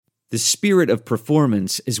The spirit of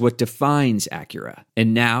performance is what defines Acura,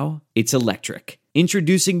 and now it's electric.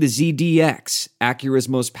 Introducing the ZDX, Acura's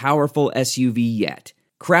most powerful SUV yet.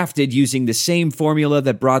 Crafted using the same formula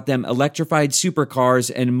that brought them electrified supercars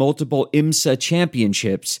and multiple IMSA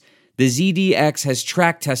championships, the ZDX has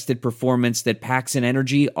track-tested performance that packs an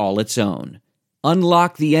energy all its own.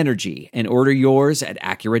 Unlock the energy and order yours at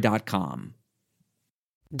Acura.com.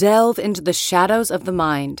 Delve into the shadows of the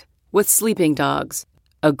mind with Sleeping Dogs,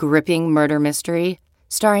 a gripping murder mystery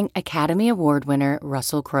starring Academy Award winner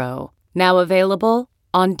Russell Crowe. Now available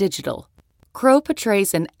on digital. Crowe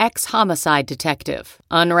portrays an ex-homicide detective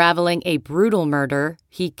unraveling a brutal murder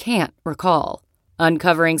he can't recall.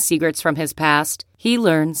 Uncovering secrets from his past, he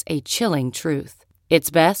learns a chilling truth.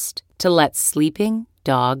 It's best to let sleeping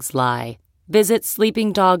dogs lie. Visit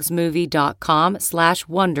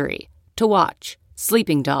sleepingdogsmovie.com/Wondery to watch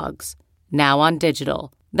Sleeping Dogs, now on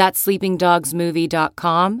digital. That's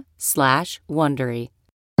sleepingdogsmovie.com/Wondery.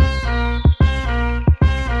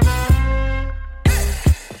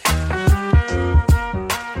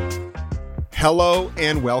 Hello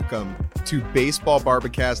and welcome to Baseball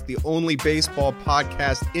Barbacast, the only baseball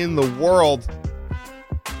podcast in the world,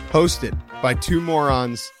 hosted by two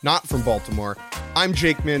morons not from Baltimore. I'm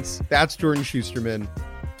Jake Mintz, that's Jordan Schusterman,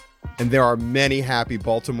 and there are many happy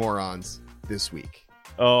Baltimoreans this week.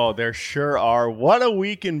 Oh, there sure are. What a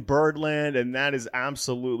week in Birdland, and that is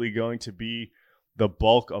absolutely going to be the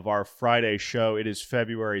bulk of our Friday show. It is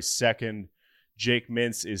February 2nd. Jake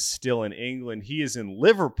Mintz is still in England. He is in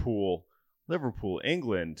Liverpool,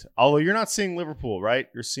 England. Although you're not seeing Liverpool, right?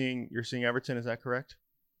 You're seeing Everton, is that correct?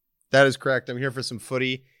 That is correct. I'm here for some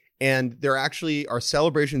footy. And there actually are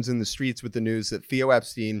celebrations in the streets with the news that Theo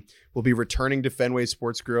Epstein will be returning to Fenway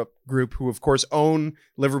Sports Group, who of course own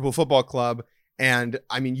Liverpool Football Club. And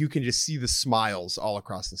I mean, you can just see the smiles all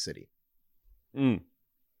across the city.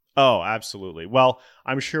 Oh, absolutely. Well,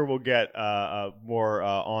 I'm sure we'll get more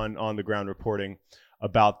on the ground reporting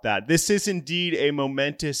about that. This is indeed a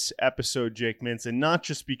momentous episode, Jake Mintz, and not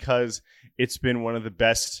just because it's been one of the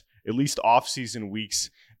best, at least off-season weeks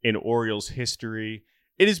in Orioles history.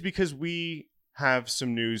 It is because we have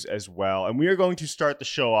some news as well, and we are going to start the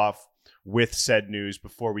show off with said news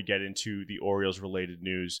before we get into the Orioles-related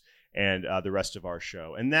news and the rest of our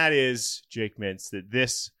show. And that is, Jake Mintz, that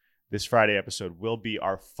this Friday episode will be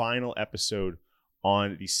our final episode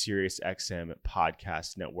on the SiriusXM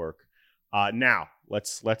podcast network. Now,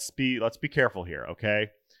 let's be careful here,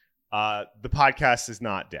 okay? The podcast is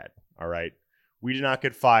not dead, all right? We did not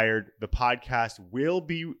get fired. The podcast will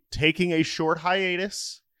be taking a short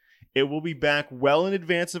hiatus. It will be back well in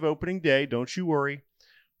advance of opening day, don't you worry.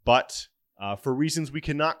 But for reasons we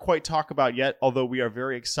cannot quite talk about yet, although we are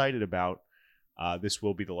very excited about, this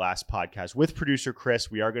will be the last podcast with producer Chris.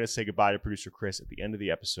 We are going to say goodbye to producer Chris at the end of the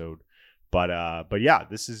episode. But yeah,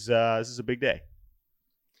 this is a big day.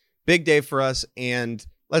 Big day for us, and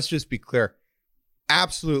let's just be clear.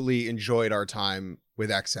 Absolutely enjoyed our time with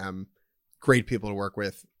XM. Great people to work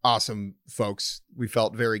with. Awesome folks. We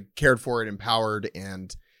felt very cared for and empowered,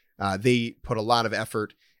 and they put a lot of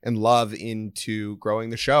effort and love into growing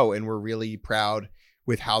the show, and we're really proud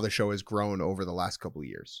with how the show has grown over the last couple of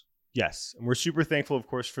years. Yes, and we're super thankful, of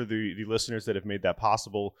course, for the listeners that have made that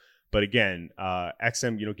possible. But again,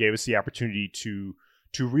 XM, gave us the opportunity to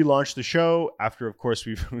relaunch the show after, of course,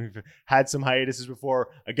 we've had some hiatuses before.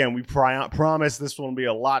 Again, we promise this one will be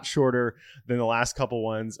a lot shorter than the last couple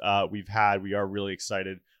ones we've had. We are really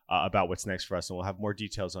excited about what's next for us, and we'll have more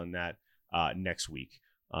details on that next week.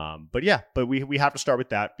 But we have to start with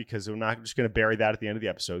that because we're not just going to bury that at the end of the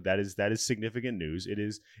episode. That is significant news. It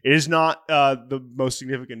is not the most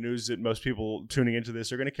significant news that most people tuning into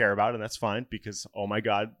this are going to care about, and that's fine because, oh my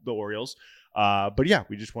God, the Orioles. But yeah,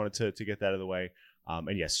 we just wanted to get that out of the way.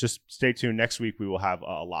 And yes, just stay tuned. Next week, we will have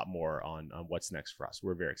a lot more on what's next for us.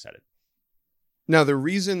 We're very excited. Now, the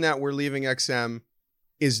reason that we're leaving XM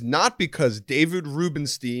is not because David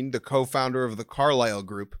Rubenstein, the co-founder of the Carlyle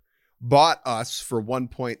Group, bought us for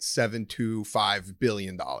 $1.725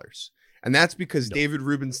 billion. And that's because David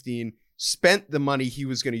Rubenstein spent the money he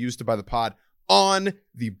was going to use to buy the pod on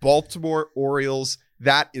the Baltimore Orioles.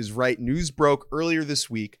 That is right. News broke earlier this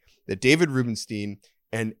week that David Rubenstein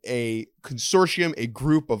and a consortium, a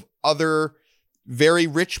group of other very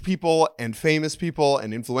rich people and famous people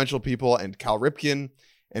and influential people, and Cal Ripken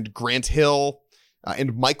and Grant Hill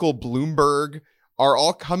and Michael Bloomberg are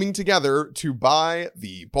all coming together to buy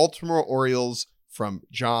the Baltimore Orioles from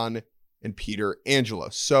John and Peter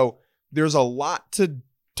Angelos. So there's a lot to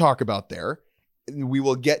talk about there. We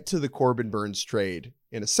will get to the Corbin Burnes trade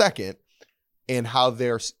in a second and how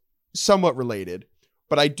they're somewhat related.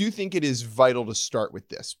 But I do think it is vital to start with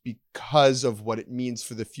this because of what it means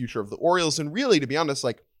for the future of the Orioles. And really, to be honest,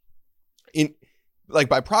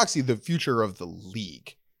 by proxy, the future of the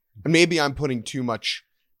league. And maybe I'm putting too much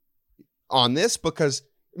on this because,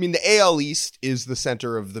 I mean, the AL East is the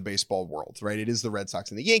center of the baseball world, right? It is the Red Sox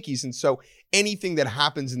and the Yankees. And so anything that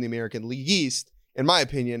happens in the American League East, in my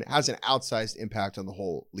opinion, has an outsized impact on the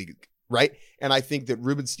whole league, right? And I think that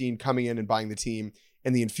Rubenstein coming in and buying the team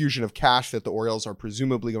and the infusion of cash that the Orioles are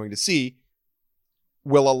presumably going to see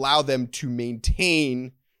will allow them to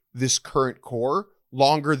maintain this current core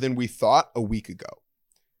longer than we thought a week ago.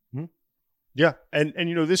 Yeah. And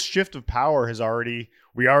this shift of power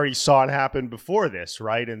we already saw it happen before this,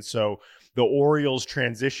 right? And so the Orioles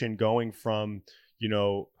transition going from,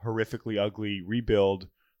 horrifically ugly rebuild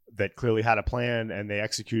that clearly had a plan and they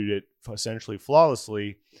executed it essentially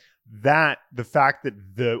flawlessly, that the fact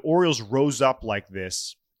that the Orioles rose up like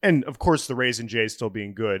this, and of course the Rays and Jays still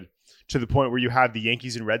being good, to the point where you have the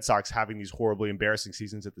Yankees and Red Sox having these horribly embarrassing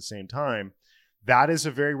seasons at the same time, that is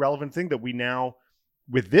a very relevant thing that we now,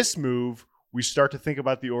 with this move, we start to think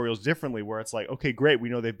about the Orioles differently, where it's like, okay, great, we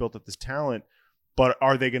know they've built up this talent, but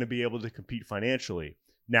are they going to be able to compete financially?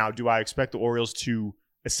 Now, do I expect the Orioles to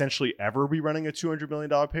essentially ever be running a $200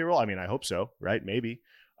 million payroll? I mean, I hope so, right? Maybe.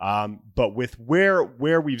 But with where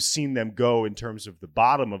we've seen them go in terms of the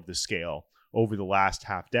bottom of the scale over the last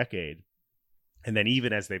half decade, and then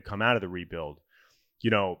even as they've come out of the rebuild,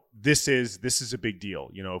 this is a big deal.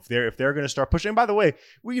 If they're going to start pushing. And by the way,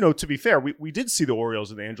 to be fair, we did see the Orioles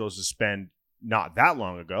and the Angelos spend not that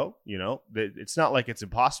long ago. It's not like it's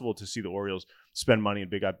impossible to see the Orioles spend money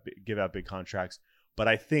and give out big contracts. But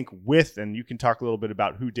I think and you can talk a little bit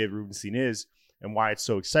about who David Rubenstein is and why it's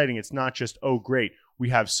so exciting. It's not just, oh, great, we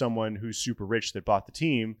have someone who's super rich that bought the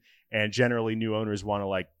team, and generally new owners want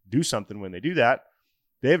to do something when they do that.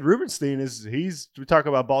 David Rubenstein we talk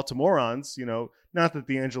about Baltimoreans, not that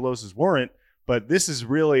the Angeloses weren't, but this is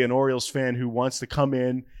really an Orioles fan who wants to come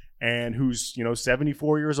in and who's,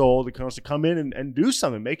 74 years old, and wants to come in and do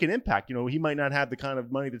something, make an impact. He might not have the kind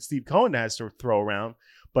of money that Steve Cohen has to throw around,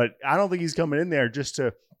 but I don't think he's coming in there just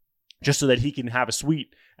so that he can have a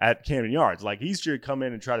suite at Camden Yards. He's should come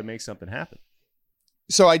in and try to make something happen.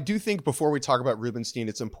 So I do think before we talk about Rubenstein,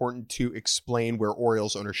 it's important to explain where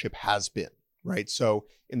Orioles ownership has been, right? So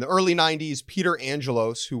in the early 90s, Peter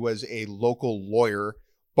Angelos, who was a local lawyer,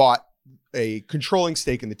 bought a controlling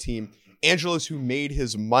stake in the team. Angelos, who made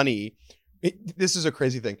his money, this is a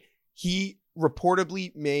crazy thing. He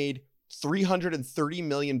reportedly made $330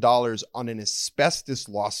 million on an asbestos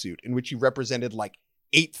lawsuit in which he represented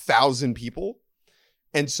 8,000 people.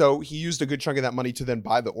 And so he used a good chunk of that money to then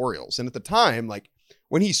buy the Orioles. And at the time,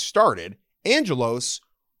 when he started, Angelos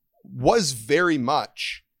was very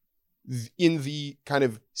much in the kind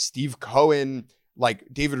of Steve Cohen,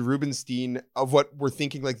 David Rubenstein of what we're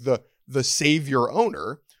thinking, the savior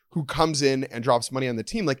owner who comes in and drops money on the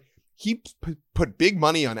team. He put big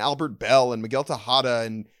money on Albert Bell and Miguel Tejada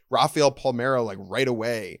and Rafael Palmeiro right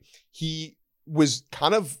away. He was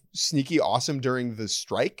kind of sneaky awesome during the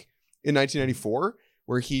strike in 1994,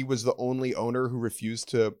 where he was the only owner who refused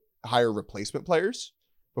to hire replacement players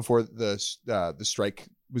before the strike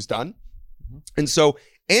was done. Mm-hmm. And so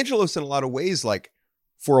Angelos, in a lot of ways,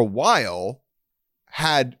 for a while,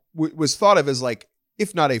 was thought of as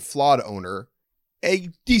if not a flawed owner, a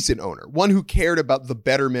decent owner, one who cared about the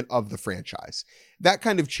betterment of the franchise. That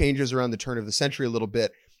kind of changes around the turn of the century a little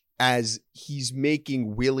bit as he's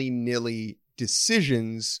making willy-nilly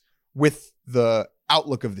decisions with the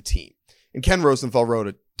outlook of the team. And Ken Rosenthal wrote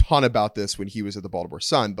a ton about this when he was at the Baltimore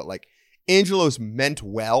Sun, but Angelos meant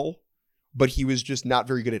well, but he was just not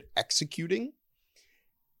very good at executing.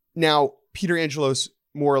 Now, Peter Angelos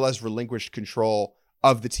more or less relinquished control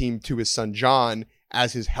of the team to his son, John,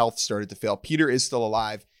 as his health started to fail. Peter is still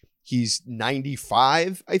alive. He's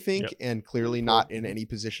 95, I think, yep, and clearly not in any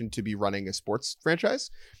position to be running a sports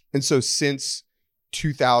franchise. And so since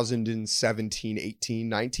 2017, 18,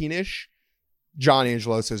 19-ish, John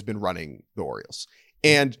Angelos has been running the Orioles.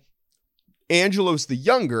 And Angelos the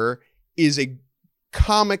younger is a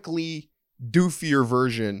comically doofier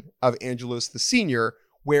version of Angelos the senior,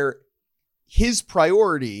 where his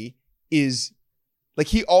priority is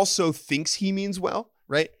he also thinks he means well,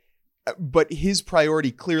 right? But his priority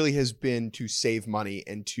clearly has been to save money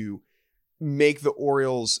and to make the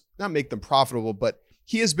Orioles, not make them profitable, but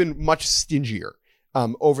he has been much stingier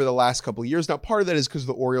over the last couple of years. Now, part of that is because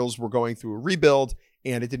the Orioles were going through a rebuild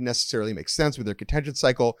and it didn't necessarily make sense with their contention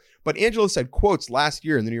cycle. But Angelos had quotes last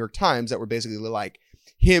year in the New York Times that were basically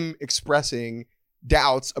him expressing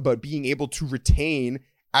doubts about being able to retain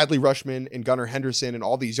Adley Rutschman and Gunnar Henderson and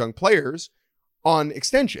all these young players on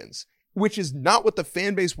extensions, which is not what the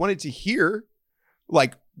fan base wanted to hear.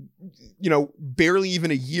 Like, barely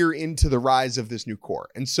even a year into the rise of this new core.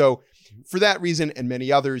 And so for that reason and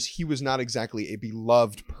many others, he was not exactly a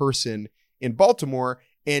beloved person in Baltimore.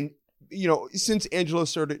 And, since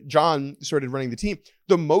John started running the team,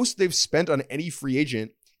 the most they've spent on any free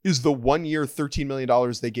agent is the 1 year, $13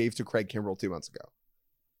 million they gave to Craig Kimbrell 2 months ago.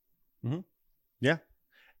 Mm-hmm. Yeah.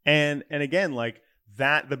 And again, like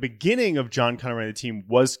that, the beginning of John kind of running the team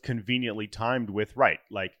was conveniently timed with, right,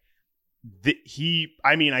 like,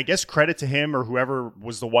 I guess credit to him or whoever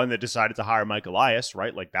was the one that decided to hire Mike Elias,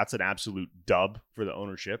 right? Like that's an absolute dub for the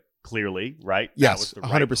ownership, clearly, right? Yes, that was the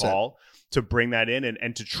right 100%. call to bring that in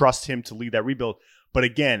and to trust him to lead that rebuild. But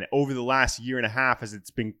again, over the last year and a half, as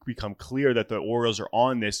it's become clear that the Orioles are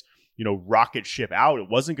on this, rocket ship out, it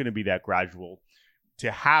wasn't going to be that gradual.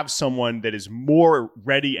 To have someone that is more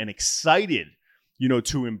ready and excited,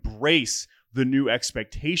 to embrace the new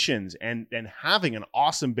expectations and having an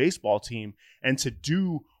awesome baseball team and to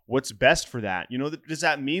do what's best for that. Does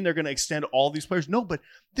that mean they're going to extend all these players? No, but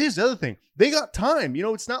there's the other thing. They got time.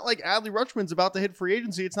 It's not like Adley Rutschman's about to hit free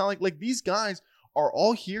agency. It's not like these guys are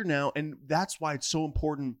all here now. And that's why it's so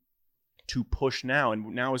important to push now.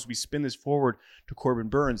 And now as we spin this forward to Corbin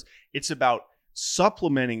Burnes, it's about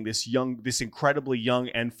supplementing this incredibly young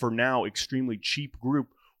and for now extremely cheap group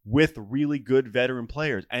with really good veteran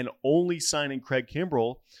players. And only signing Craig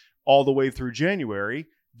Kimbrell all the way through January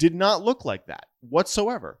did not look like that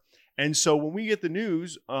whatsoever. And so when we get the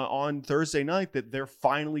news on Thursday night that they're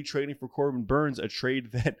finally trading for Corbin Burnes, a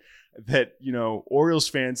trade that Orioles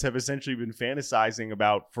fans have essentially been fantasizing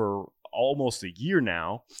about for almost a year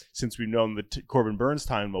now, since we've known that Corbin Burnes'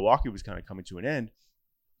 time in Milwaukee was kind of coming to an end.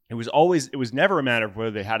 It was never a matter of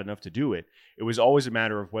whether they had enough to do it. It was always a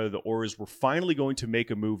matter of whether the Orioles were finally going to make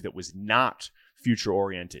a move that was not future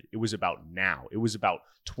oriented. It was about now. It was about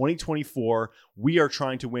 2024. We are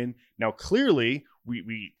trying to win. Now, clearly,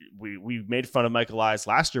 we made fun of Mike Elias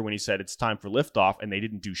last year when he said it's time for liftoff and they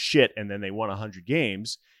didn't do shit and then they won 100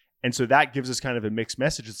 games. And so that gives us kind of a mixed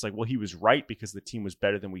message. It's like, well, he was right because the team was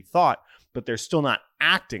better than we thought, but they're still not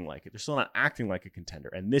acting like it. They're still not acting like a contender.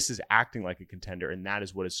 And this is acting like a contender. And that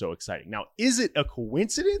is what is so exciting. Now, is it a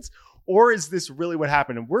coincidence or is this really what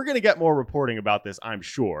happened? And we're going to get more reporting about this, I'm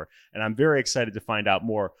sure. And I'm very excited to find out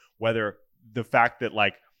more whether the fact that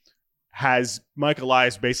has Mike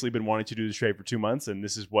Elias basically been wanting to do this trade for 2 months and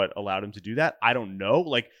this is what allowed him to do that? I don't know.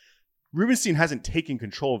 Rubenstein hasn't taken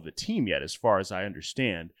control of the team yet, as far as I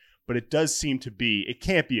understand. But it does seem to be, it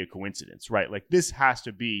can't be a coincidence, right? This has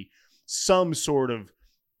to be some sort of,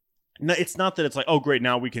 it's not that it's like, oh, great,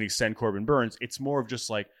 now we can extend Corbin Burnes. It's more of just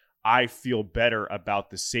I feel better about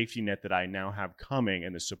the safety net that I now have coming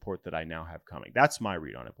and the support that I now have coming. That's my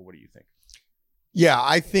read on it. But what do you think? Yeah,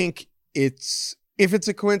 I think if it's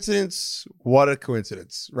a coincidence, what a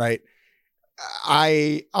coincidence, right?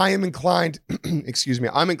 I am inclined,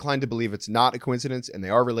 I'm inclined to believe it's not a coincidence and they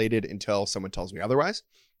are related until someone tells me otherwise.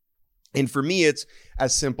 And for me, it's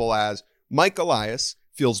as simple as Mike Elias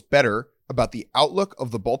feels better about the outlook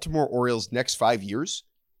of the Baltimore Orioles' next 5 years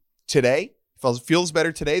today, feels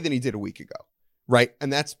better today than he did a week ago, right?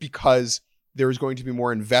 And that's because there is going to be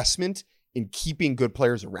more investment in keeping good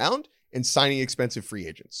players around and signing expensive free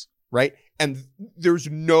agents, right? And there's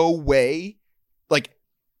no way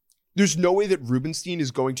that Rubenstein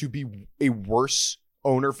is going to be a worse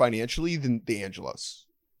owner financially than the Angelos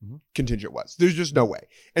contingent was. There's just no way.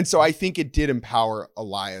 And so I think it did empower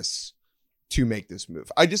Elias to make this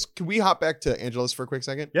move. Can we hop back to Angelos for a quick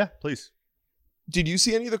second? Yeah, please. Did you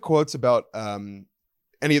see any of the quotes about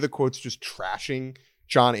just trashing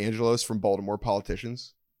John Angelos from Baltimore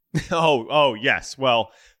politicians? Oh, yes. Well,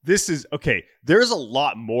 this is okay. There's a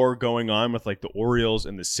lot more going on with the Orioles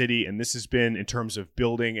and the city. And this has been in terms of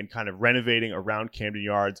building and kind of renovating around Camden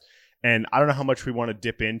Yards. And I don't know how much we want to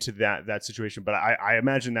dip into that situation, but I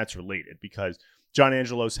imagine that's related because John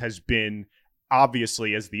Angelos has been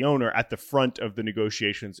obviously as the owner at the front of the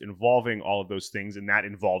negotiations involving all of those things. And that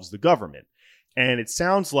involves the government. And it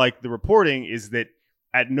sounds like the reporting is that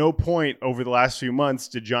at no point over the last few months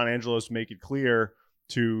did John Angelos make it clear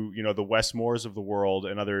to, the Wes Moores of the world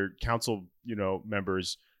and other council,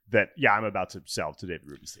 members that, yeah, I'm about to sell to David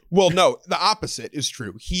Rubenstein. Well, no, the opposite is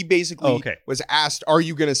true. He basically was asked, are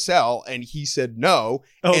you going to sell? And he said no.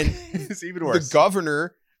 Okay. And it's even worse. The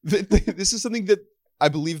governor, this is something that I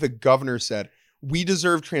believe the governor said, we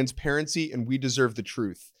deserve transparency and we deserve the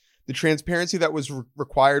truth. The transparency that was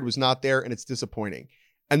required was not there and it's disappointing.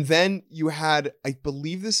 And then you had, I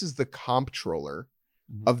believe this is the comptroller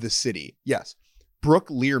of the city. Yes. Brooke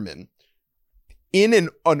Learman. in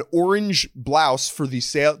an orange blouse for the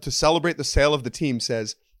sale to celebrate the sale of the team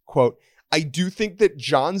says, quote, "I do think that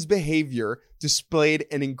John's behavior displayed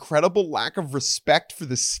an incredible lack of respect for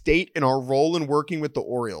the state and our role in working with the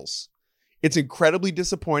Orioles. It's incredibly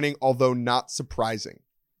disappointing, although not surprising."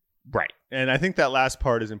 Right. And I think that last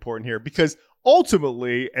part is important here because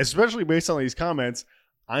ultimately, especially based on these comments,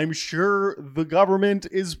 I'm sure the government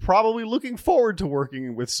is probably looking forward to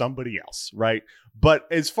working with somebody else, right? But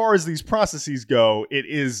as far as these processes go, it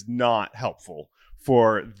is not helpful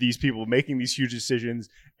for these people making these huge decisions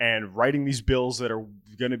and writing these bills that are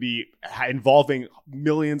going to be involving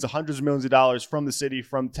millions, hundreds of millions of dollars from the city,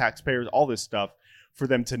 from taxpayers, all this stuff, for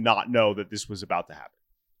them to not know that this was about to happen.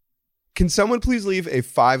 Can someone please leave a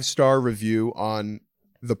 5-star review on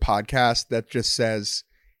the podcast that just says,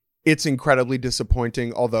 "It's incredibly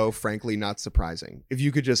disappointing, although frankly not surprising"? If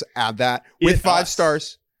you could just add that with 5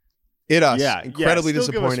 stars. Yeah, incredibly still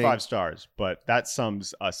disappointing. Give us 5 stars, but that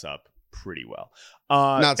sums us up pretty well.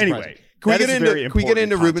 Not surprising. Anyway, can we get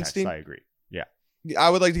into Rubenstein? I agree. Yeah, I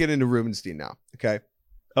would like to get into Rubenstein now. Okay.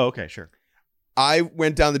 Oh, okay, sure. I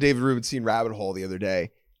went down the David Rubenstein rabbit hole the other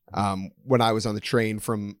day when I was on the train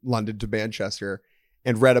from London to Manchester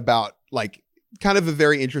and read about like kind of a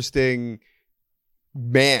very interesting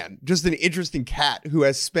man, just an interesting cat who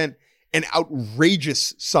has spent an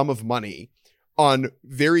outrageous sum of money on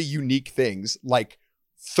very unique things like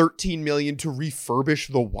 $13 million to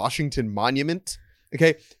refurbish the Washington Monument.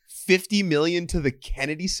 Okay. $50 million to the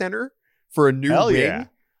Kennedy Center for a new ring. Yeah.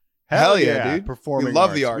 Hell yeah, dude. Performing we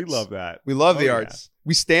love arts. the arts. We love that. We love the yeah. arts.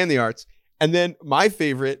 We stand the arts. And then my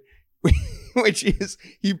favorite, which is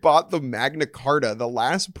he bought the Magna Carta, the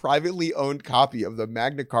last privately owned copy of the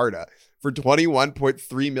Magna Carta for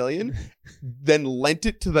 $21.3 million, then lent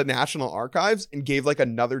it to the National Archives and gave like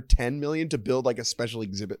another $10 million to build like a special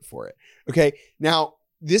exhibit for it. Okay. Now,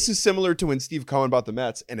 this is similar to when Steve Cohen bought the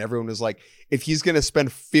Mets and everyone was like, if he's going to spend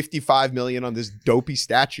 $55 million on this dopey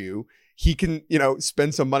statue, he can,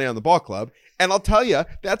 spend some money on the ball club. And I'll tell you,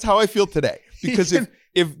 that's how I feel today. Because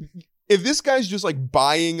if this guy's just like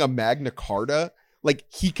buying a Magna Carta, like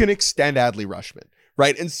he can extend Adley Rutschman,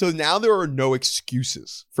 right? And so now there are no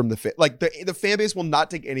excuses from the fan. Like the fan base will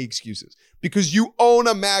not take any excuses because you own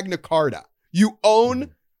a Magna Carta. You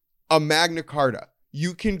own a Magna Carta.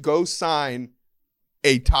 You can go sign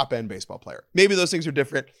a top end baseball player. Maybe those things are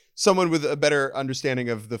different. Someone with a better understanding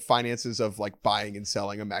of the finances of like buying and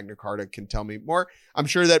selling a Magna Carta can tell me more. I'm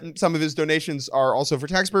sure that some of his donations are also for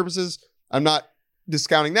tax purposes. I'm not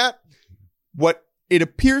discounting that. What it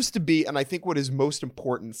appears to be, and I think what is most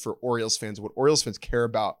important for Orioles fans, what Orioles fans care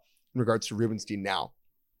about in regards to Rubenstein now,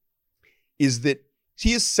 is that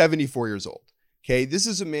he is 74 years old. Okay. This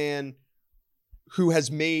is a man who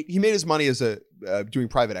made his money as doing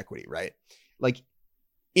private equity, right? Like,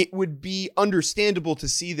 it would be understandable to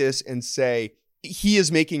see this and say he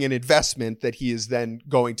is making an investment that he is then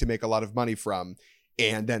going to make a lot of money from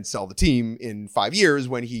and then sell the team in 5 years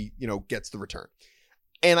when he, gets the return.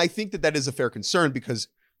 And I think that is a fair concern because,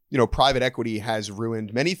 private equity has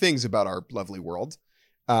ruined many things about our lovely world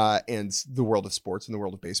and the world of sports and the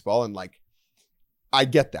world of baseball. And like, I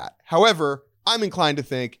get that. However, I'm inclined to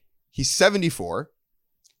think he's 74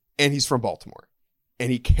 and he's from Baltimore. And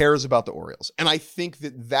he cares about the Orioles. And I think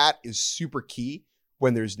that is super key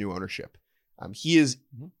when there's new ownership. It's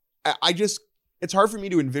hard for me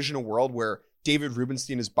to envision a world where David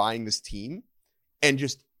Rubenstein is buying this team and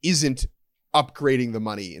just isn't upgrading the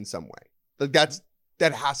money in some way. Like that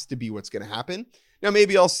has to be what's going to happen. Now,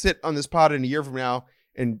 maybe I'll sit on this pod in a year from now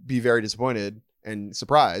and be very disappointed and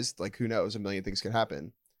surprised. Like, who knows? A million things could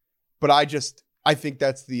happen. But I think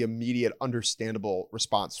that's the immediate understandable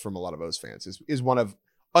response from a lot of O's fans is one of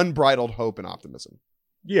unbridled hope and optimism.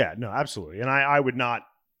 Yeah, no, absolutely. And I would not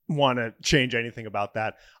want to change anything about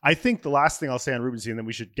that. I think the last thing I'll say on Rubenstein, then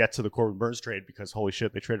we should get to the Corbin Burns trade because holy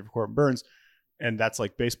shit, they traded for Corbin Burns and that's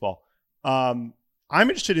like baseball. I'm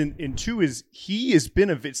interested in too is he has been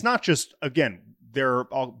it's not just, again, they're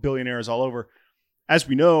all billionaires all over. As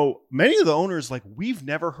we know, many of the owners, like we've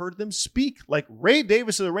never heard them speak. Like Ray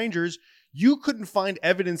Davis of the Rangers, you couldn't find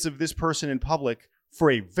evidence of this person in public for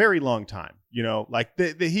a very long time. Like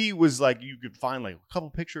he was like, you could find like a couple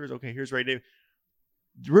pictures. Okay, here's Ray Davis.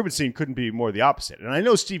 Rubenstein couldn't be more the opposite. And I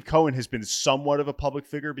know Steve Cohen has been somewhat of a public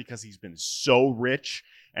figure because he's been so rich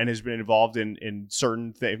and has been involved in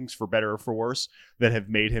certain things for better or for worse that have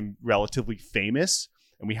made him relatively famous.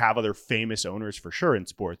 And we have other famous owners for sure in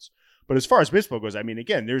sports. But as far as baseball goes, I mean,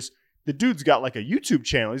 again, the dude's got like a YouTube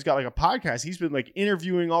channel. He's got like a podcast. He's been like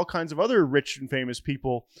interviewing all kinds of other rich and famous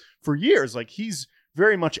people for years. Like he's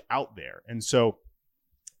very much out there. And so,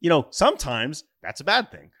 sometimes that's a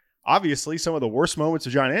bad thing. obviously some of the worst moments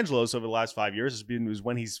of John Angelos over the last 5 years was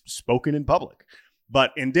when he's spoken in public.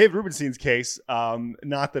 But in Dave Rubenstein's case,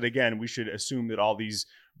 not that, again, we should assume that all these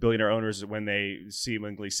billionaire owners, when they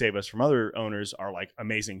seemingly save us from other owners, are like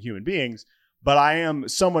amazing human beings. But I am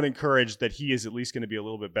somewhat encouraged that he is at least going to be a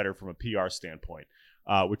little bit better from a PR standpoint,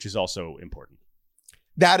 which is also important.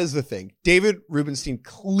 That is the thing. David Rubenstein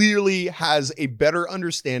clearly has a better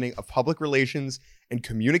understanding of public relations and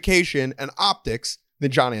communication and optics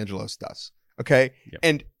than John Angelos does. Okay. Yep.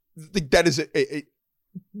 And that is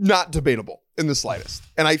not debatable in the slightest.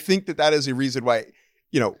 And I think that is a reason why,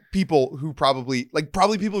 people who probably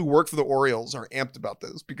people who work for the Orioles are amped about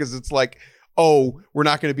this, because it's like, oh, we're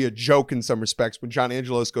not going to be a joke in some respects when John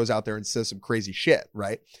Angelos goes out there and says some crazy shit.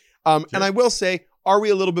 Right. Sure. And I will say, are we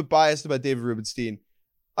a little bit biased about David Rubenstein?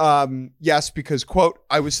 Yes, because, quote,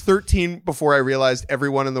 I was 13 before I realized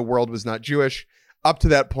everyone in the world was not Jewish. Up to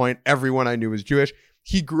that point, everyone I knew was Jewish.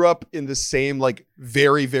 He grew up in the same,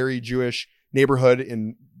 very, very Jewish neighborhood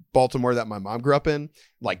in Baltimore that my mom grew up in,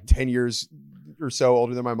 10 years or so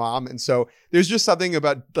older than my mom. And so there's just something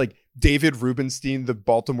about David Rubenstein, the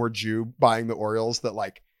Baltimore Jew, buying the Orioles that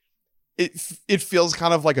it feels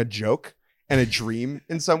kind of like a joke and a dream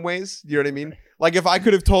in some ways. You know what I mean? If I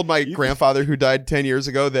could have told my grandfather, who died 10 years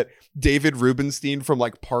ago, that David Rubenstein from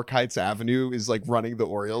Park Heights Avenue is running the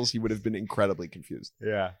Orioles, he would have been incredibly confused.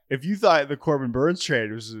 Yeah. If you thought the Corbin Burns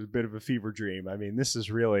trade was a bit of a fever dream, I mean, this is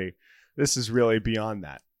really beyond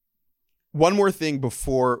that. One more thing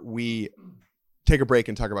before we take a break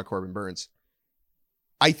and talk about Corbin Burns.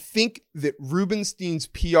 I think that Rubenstein's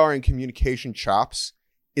PR and communication chops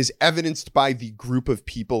is evidenced by the group of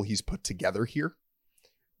people he's put together here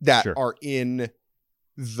that are in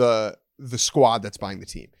the squad that's buying the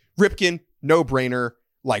team. Ripken, no brainer,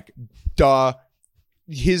 duh.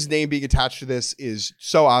 His name being attached to this is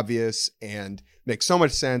so obvious and makes so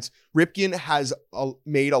much sense. Ripken has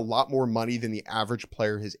made a lot more money than the average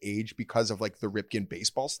player his age because of the Ripken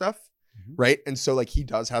baseball stuff, right? And so he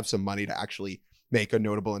does have some money to actually make a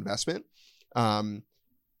notable investment.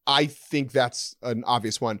 I think that's an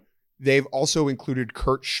obvious one. They've also included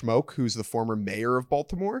Kurt Schmoke, who's the former mayor of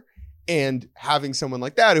Baltimore, and having someone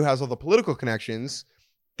like that who has all the political connections,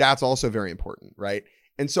 that's also very important, right?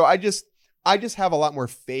 And so I just have a lot more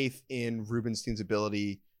faith in Rubenstein's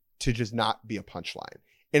ability to just not be a punchline.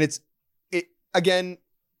 And again,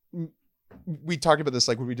 we talked about this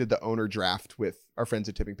when we did the owner draft with our friends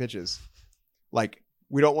at Tipping Pitches.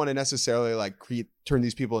 We don't want to necessarily turn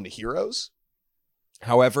these people into heroes.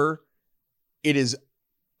 However, it is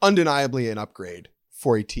undeniably an upgrade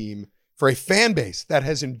for a team, for a fan base that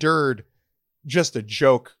has endured just a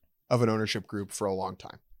joke of an ownership group for a long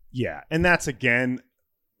time. Yeah. And that's, again,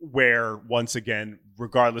 where, once again,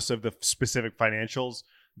 regardless of the specific financials,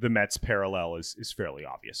 the Mets parallel is fairly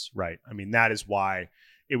obvious, right? I mean, that is why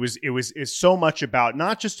it's so much about,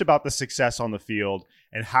 not just about the success on the field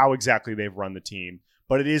and how exactly they've run the team,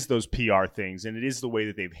 but it is those PR things, and it is the way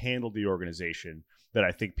that they've handled the organization that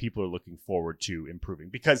I think people are looking forward to improving.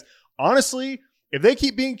 Because honestly, if they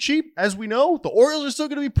keep being cheap, as we know, the Orioles are still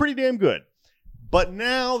going to be pretty damn good. But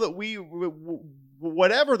now that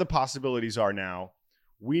whatever the possibilities are now,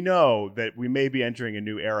 we know that we may be entering a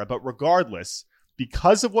new era. But regardless,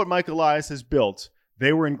 because of what Mike Elias has built,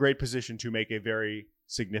 they were in great position to make a very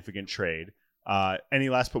significant trade. Any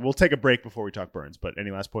last point? We'll take a break before we talk Burns, but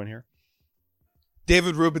any last point here?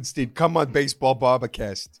 David Rubenstein, come on Baseball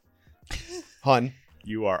Barbacast. Hun.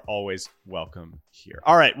 You are always welcome here.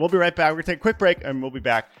 All right, we'll be right back. We're going to take a quick break, and we'll be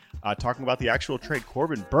back talking about the actual trade.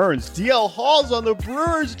 Corbin Burns. DL Hall's on the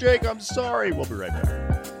Brewers, Jake. I'm sorry. We'll be right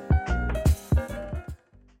back.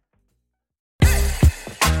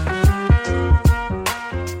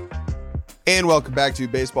 And welcome back to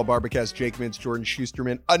Baseball Barbacast. Jake Mintz, Jordan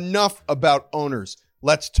Schusterman. Enough about owners.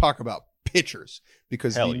 Let's talk about pitchers,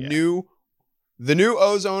 because the new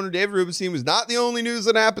O's owner, David Rubenstein, was not the only news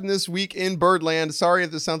that happened this week in Birdland. Sorry if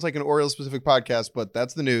this sounds like an Orioles-specific podcast, but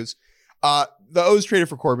that's the news. The O's traded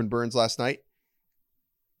for Corbin Burns last night.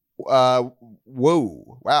 Whoa.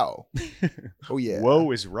 Wow. Oh, yeah. Whoa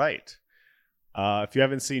is right. If you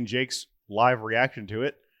haven't seen Jake's live reaction to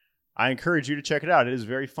it, I encourage you to check it out. It is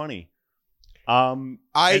very funny. Let me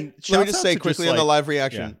just say quickly on the live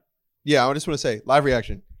reaction. Yeah, I just want to say, live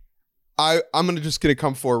reaction. I'm going to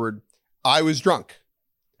come forward. I was drunk.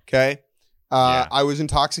 Okay. I was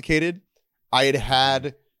intoxicated. I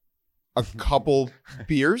had a couple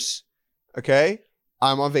beers. Okay.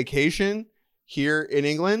 I'm on vacation here in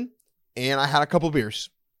England, and I had a couple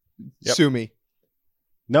beers. Yep. Sue me.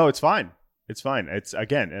 No, it's fine. It's fine. It's,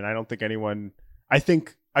 again, and I don't think anyone, I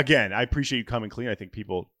appreciate you coming clean. I think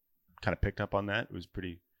people kind of picked up on that. It was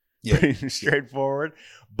pretty Yeah. Pretty straightforward.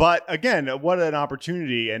 But again, what an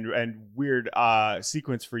opportunity and weird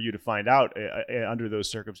sequence for you to find out under those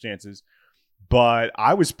circumstances. But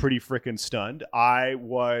I was pretty freaking stunned. I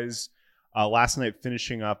was last night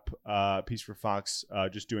finishing up a piece for Fox,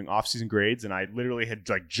 just doing off-season grades, and I literally had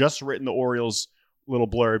like just written the Orioles little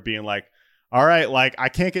blurb being like, all right, like I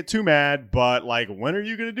can't get too mad, but like when are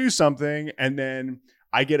you going to do something? And then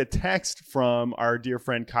I get a text from our dear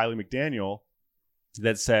friend Kylie McDaniel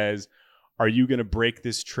that says, are you going to break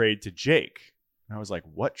this trade to Jake? And I was like,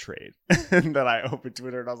 what trade? And then I opened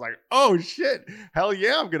Twitter and I was like, oh shit, hell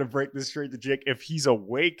yeah, I'm going to break this trade to Jake if he's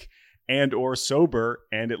awake and or sober.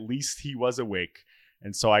 And at least he was awake.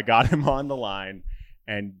 And so I got him on the line,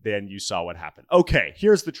 and then you saw what happened. Okay,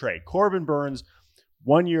 here's the trade. Corbin Burnes,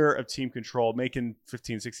 1 year of team control, making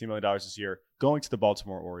 $15-16 million this year, going to the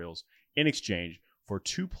Baltimore Orioles in exchange for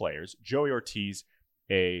 2 players, Joey Ortiz,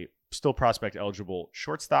 a still prospect eligible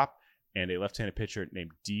shortstop, and a left-handed pitcher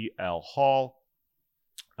named D.L. Hall.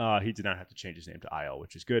 He did not have to change his name to IL,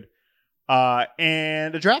 which is good.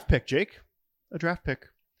 And a draft pick, Jake. A draft pick.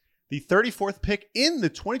 The 34th pick in the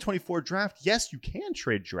 2024 draft. Yes, you can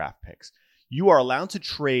trade draft picks. You are allowed to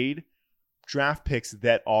trade draft picks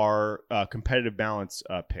that are competitive balance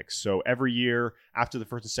picks. So every year after the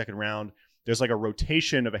first and second round, there's like a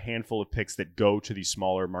rotation of a handful of picks that go to these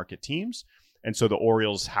smaller market teams. And so the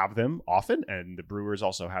Orioles have them often, and the Brewers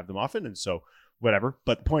also have them often. And so whatever.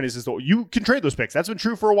 But the point is that you can trade those picks. That's been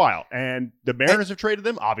true for a while. And the Mariners have traded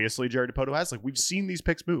them. Obviously, Jerry Dipoto has. Like, we've seen these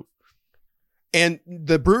picks move. And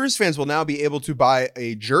the Brewers fans will now be able to buy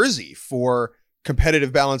a jersey for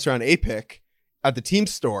competitive balance round A pick at the team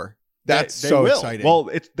store. That's so exciting. Well,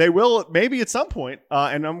 they will maybe at some point,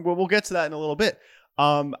 and we'll get to that in a little bit.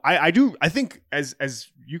 I think as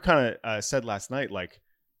you kind of said last night, like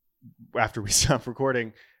after we stopped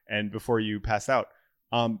recording and before you passed out,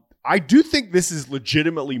 I do think this is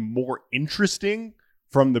legitimately more interesting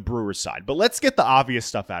from the Brewers side. But let's get the obvious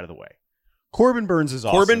stuff out of the way. Corbin Burnes is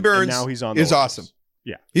awesome. Corbin Burnes now he's on the is Orioles. awesome.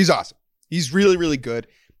 Yeah, he's awesome. He's really, really good.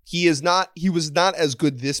 He was not as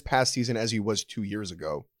good this past season as he was 2 years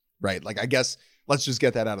ago, right? Like, I guess let's just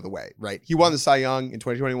get that out of the way, right? He won the Cy Young in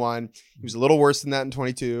 2021. He was a little worse than that in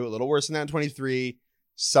 22, a little worse than that in 23.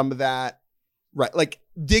 Some of that, right? Like,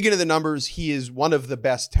 dig into the numbers. He is one of the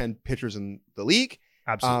best 10 pitchers in the league.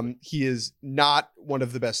 Absolutely. He is not one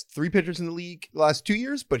of the best 3 pitchers in the league the last 2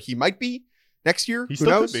 years, but he might be next year. He Who still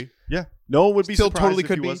knows? could be. Yeah. No one would be Still surprised totally if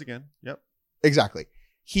could he be. was again. Yep. Exactly.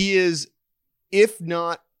 He is, if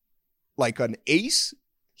not like an ace,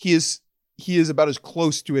 he is about as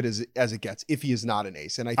close to it as it gets if he is not an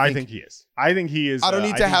ace. And I think he is. I think he is. I don't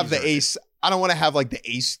need to have the ace. It. I don't want to have like the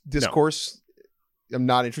ace discourse. No. I'm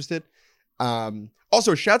not interested.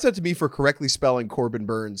 Also, shouts out to me for correctly spelling Corbin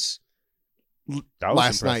Burnes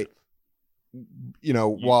last night,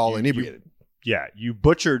 while inebriated. Yeah, you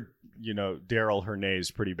butchered, Daryl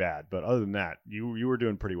Hernandez pretty bad. But other than that, you were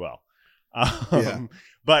doing pretty well. Yeah.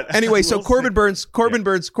 But anyway, so Corbin Burnes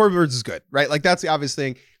is good, right? Like, that's the obvious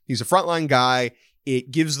thing. He's a frontline guy.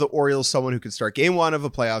 It gives the Orioles someone who can start game 1 of a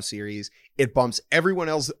playoff series. It bumps everyone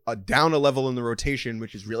else down a level in the rotation,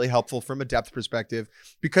 which is really helpful from a depth perspective,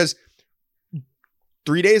 because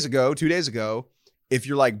 2 days ago, if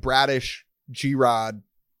you're like Bradish, G-Rod,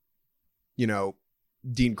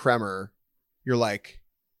 Dean Kremer, you're like,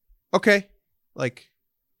 okay, like,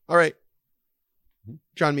 all right.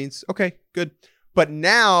 John Means, okay, good. But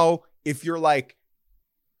now, if you're like,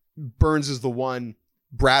 Burnes is the 1,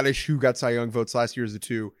 Bradish, who got Cy Young votes last year, is the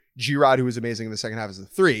 2, G-Rod, who was amazing in the second half, is the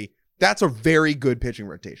 3, that's a very good pitching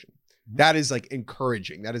rotation. That is like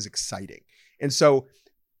encouraging. That is exciting. And so,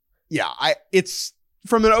 yeah, it's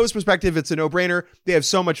from an O's perspective, it's a no-brainer. They have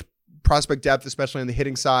so much prospect depth, especially on the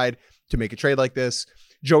hitting side, to make a trade like this.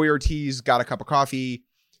 Joey Ortiz got a cup of coffee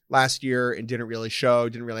last year and didn't really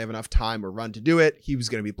have enough time or run to do it. He was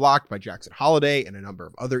going to be blocked by Jackson Holliday and a number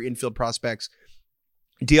of other infield prospects.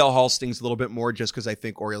 DL Hall stings a little bit more just because I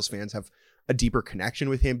think Orioles fans have a deeper connection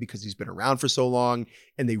with him because he's been around for so long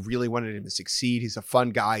and they really wanted him to succeed. He's a fun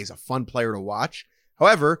guy. He's a fun player to watch.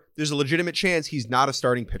 However, there's a legitimate chance he's not a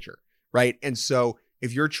starting pitcher, right? And so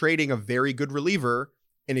if you're trading a very good reliever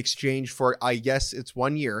in exchange for, yes, it's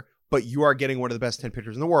 1 year, but you are getting one of the best 10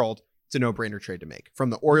 pitchers in the world, it's a no-brainer trade to make. From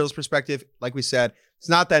the Orioles' perspective, like we said, it's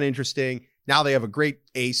not that interesting. Now they have a great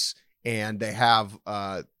ace, and they have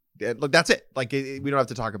that's it. Like, we don't have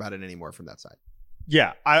to talk about it anymore from that side.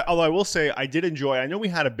 Yeah, although I will say I did enjoy. I know we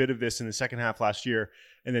had a bit of this in the second half last year,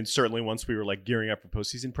 and then certainly once we were like gearing up for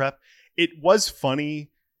postseason prep, it was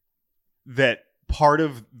funny that part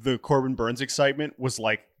of the Corbin Burnes excitement was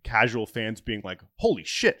like casual fans being like, holy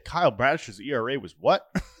shit, Kyle Bradish's ERA was what?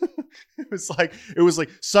 It was like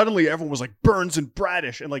suddenly everyone was like Burnes and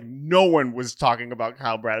Bradish, and like no one was talking about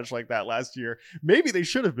Kyle Bradish like that last year. Maybe they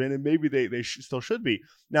should have been, and maybe they still should be.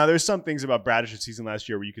 Now there's some things about Bradish's season last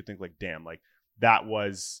year where you could think like, damn, like that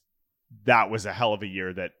was a hell of a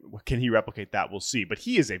year. That can he replicate that? We'll see. But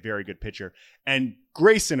he is a very good pitcher, and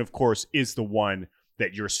Grayson, of course, is the one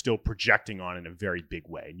that you're still projecting on in a very big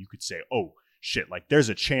way. And you could say, oh shit, like there's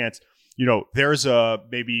a chance, there's a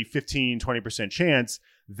maybe 15-20% chance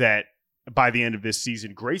that by the end of this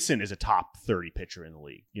season, Grayson is a top 30 pitcher in the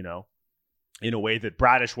league, in a way that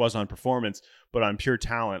Bradish was on performance, but on pure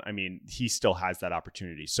talent, I mean, he still has that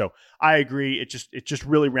opportunity. So I agree. It just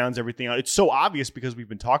really rounds everything out. It's so obvious because we've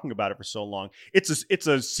been talking about it for so long. It's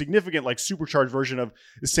a significant, like, supercharged version of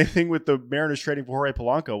the same thing with the Mariners trading for Jorge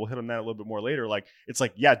Polanco. We'll hit on that a little bit more later. Like, it's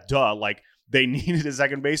like, yeah, duh. Like, they needed a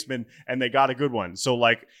second baseman and they got a good one. So,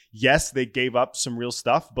 like, yes, they gave up some real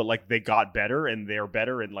stuff, but like they got better and they're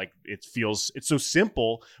better. And like, it's so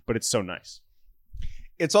simple, but it's so nice.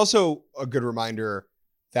 It's also a good reminder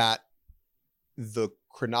that the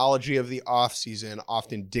chronology of the offseason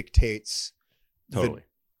often dictates the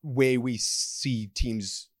way we see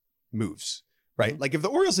teams' moves, right? Mm-hmm. Like if the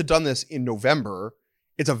Orioles had done this in November,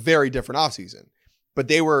 it's a very different offseason. But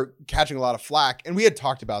they were catching a lot of flack, and we had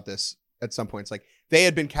talked about this at some points. Like they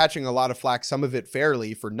had been catching a lot of flack, some of it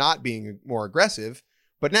fairly, for not being more aggressive.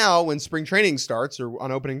 But now when spring training starts or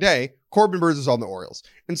on opening day, Corbin Burnes is on the Orioles.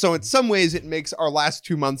 And so in some ways it makes our last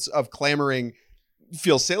 2 months of clamoring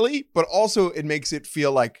feel silly, but also it makes it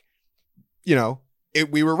feel like,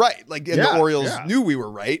 we were right. Like, and the Orioles knew we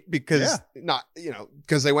were right because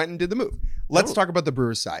because they went and did the move. Let's talk about the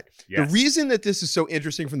Brewers side. Yes. The reason that this is so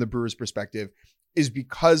interesting from the Brewers perspective is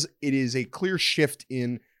because it is a clear shift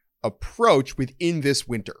in approach within this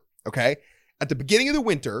winter. Okay. At the beginning of the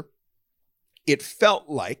winter, it felt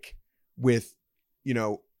like it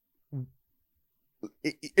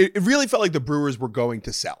really felt like the Brewers were going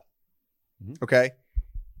to sell. Mm-hmm. Okay.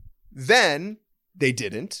 Then they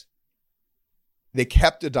didn't. They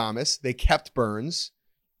kept Adames. They kept Burnes.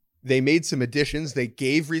 They made some additions. They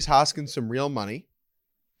gave Rhys Hoskins some real money.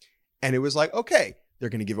 And it was like, okay, they're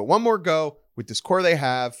going to give it one more go with this core they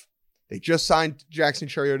have. They just signed Jackson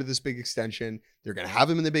Chourio to this big extension. They're going to have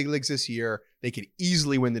him in the big leagues this year. They could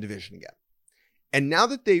easily win the division again. And now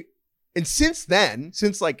that since then,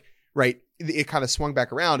 it kind of swung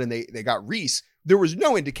back around and they got Rhys, there was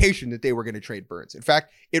no indication that they were going to trade Burnes. In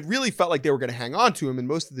fact, it really felt like they were going to hang on to him. And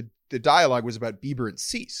most of the dialogue was about Bieber and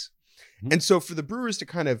Cease. Mm-hmm. And so for the Brewers to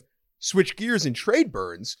kind of switch gears and trade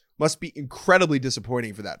Burnes must be incredibly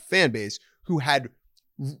disappointing for that fan base who had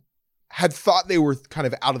thought they were kind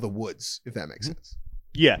of out of the woods, if that makes sense.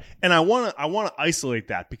 Yeah. And I want to isolate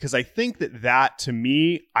that because I think that to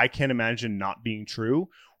me, I can't imagine not being true.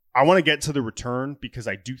 I want to get to the return because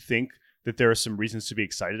I do think that there are some reasons to be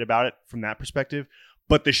excited about it from that perspective.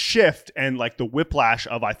 But the shift and like the whiplash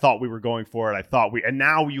of I thought we were going for it. And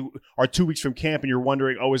now you are 2 weeks from camp and you're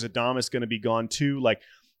wondering, oh, is Adames going to be gone too? Like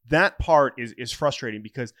that part is frustrating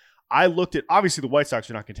because I looked at, obviously the White Sox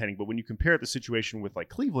are not contending, but when you compare the situation with like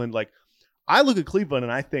Cleveland, like I look at Cleveland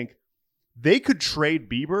and I think they could trade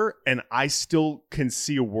Bieber and I still can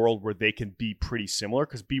see a world where they can be pretty similar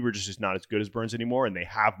because Bieber just is not as good as Burnes anymore and they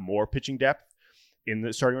have more pitching depth in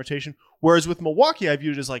the starting rotation. Whereas with Milwaukee, I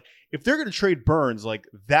viewed it as like, if they're going to trade Burnes, like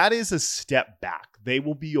that is a step back. They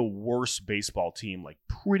will be a worse baseball team, like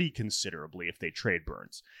pretty considerably if they trade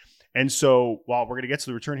Burnes. And so while we're going to get to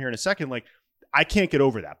the return here in a second, like I can't get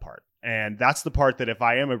over that part. And that's the part that if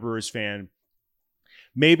I am a Brewers fan,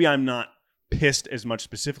 maybe I'm not pissed as much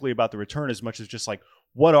specifically about the return as much as just like,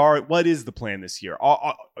 what is the plan this year?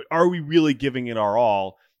 Are we really giving it our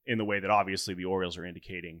all in the way that obviously the Orioles are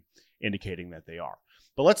indicating that they are?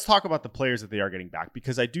 But let's talk about the players that they are getting back,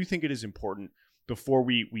 because I do think it is important before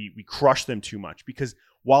we crush them too much. Because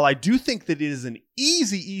while I do think that it is an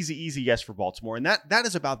easy yes for Baltimore, and that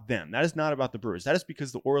is about them. That is not about the Brewers. That is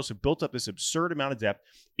because the Orioles have built up this absurd amount of depth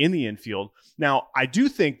in the infield. Now, I do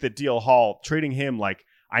think that DL Hall, trading him, like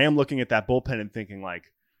I am looking at that bullpen and thinking like,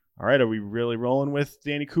 all right, are we really rolling with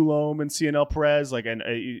Danny Coulombe and CNL Perez? Like, and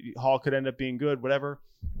Hall could end up being good, whatever.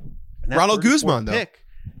 Ronald Guzman, though.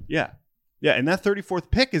 Yeah. Yeah, and that 34th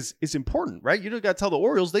pick is important, right? You don't got to tell the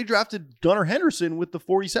Orioles they drafted Gunnar Henderson with the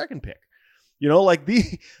 42nd pick. Like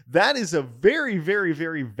that is a very, very,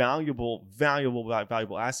 very valuable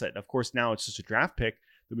asset. Of course, now it's just a draft pick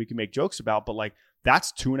that we can make jokes about, but like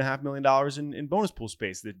that's $2.5 million in bonus pool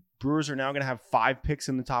space. The Brewers are now going to have 5 picks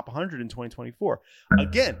in the top 100 in 2024.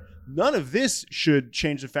 Again, none of this should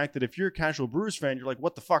change the fact that if you're a casual Brewers fan, you're like,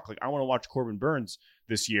 what the fuck? Like, I want to watch Corbin Burns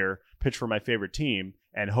this year pitch for my favorite team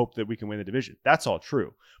and hope that we can win the division. That's all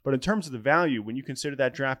true. But in terms of the value, when you consider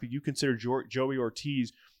that draft pick, you consider Joey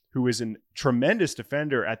Ortiz, who is a tremendous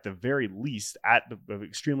defender at the very least, at the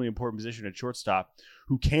extremely important position at shortstop,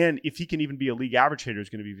 who can, if he can even be a league average hitter, is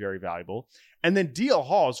going to be very valuable. And then DL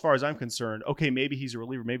Hall, as far as I'm concerned, okay, maybe he's a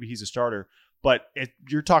reliever, maybe he's a starter, but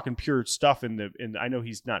you're talking pure stuff in I know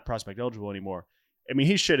he's not prospect eligible anymore. I mean,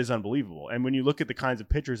 his shit is unbelievable. And when you look at the kinds of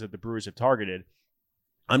pitchers that the Brewers have targeted,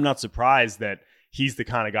 I'm not surprised that he's the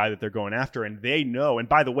kind of guy that they're going after. And they know, and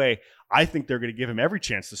by the way, I think they're going to give him every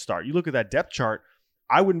chance to start. You look at that depth chart,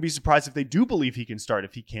 I wouldn't be surprised if they do believe he can start,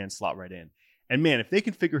 if he can slot right in. And man, if they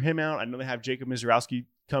can figure him out, I know they have Jacob Mizorowski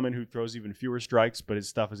coming, who throws even fewer strikes, but his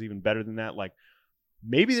stuff is even better than that. Like,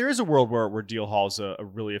 maybe there is a world where DL Hall's a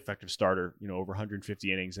really effective starter, over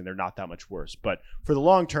 150 innings, and they're not that much worse. But for the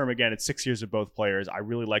long term, again, it's 6 years of both players. I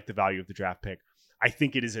really like the value of the draft pick. I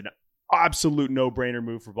think it is an absolute no-brainer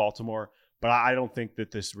move for Baltimore, but I don't think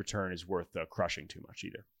that this return is worth crushing too much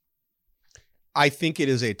either. I think it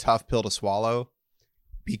is a tough pill to swallow,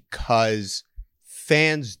 because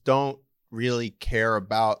fans don't really care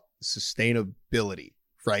about sustainability,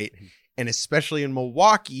 right? Mm-hmm. And especially in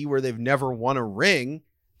Milwaukee, where they've never won a ring,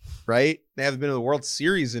 right? They haven't been to the World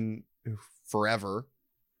Series in forever.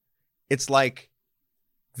 It's like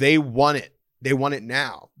they want it. They want it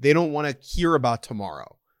now. They don't want to hear about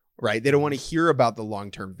tomorrow, right? They don't want to hear about the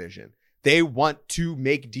long-term vision. They want to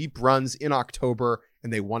make deep runs in October,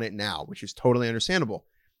 and they want it now, which is totally understandable.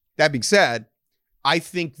 That being said, I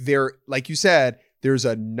think like you said, there's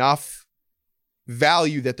enough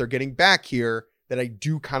value that they're getting back here that I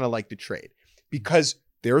do kind of like the trade, because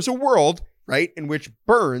there's a world, right, in which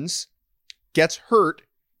Burns gets hurt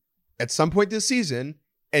at some point this season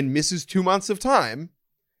and misses 2 months of time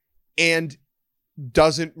and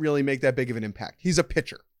doesn't really make that big of an impact. He's a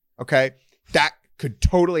pitcher, okay? That could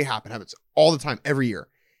totally happen. Happens all the time, every year.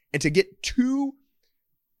 And to get 2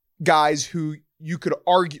 guys who you could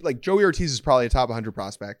argue, like Joey Ortiz is probably a top 100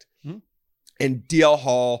 prospect, and DL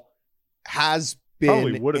Hall has been,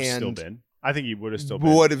 probably would have still been. I think he would have still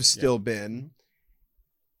been. Would have still been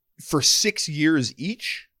for 6 years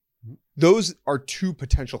each. Those are 2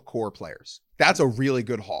 potential core players. That's a really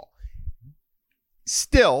good haul.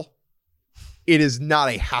 Still, it is not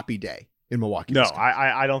a happy day in Milwaukee. No,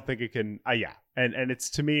 I don't think it can. Yeah, and it's,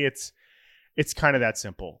 to me, it's kind of that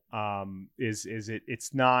simple.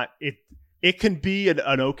 It's not it. It can be an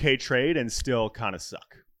okay trade and still kind of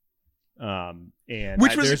suck. And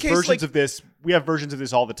which was there's the case, versions of this. We have versions of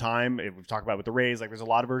this all the time. We've talked about it with the Rays. Like, there's a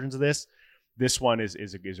lot of versions of this. This one is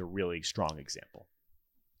a really strong example.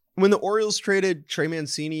 When the Orioles traded Trey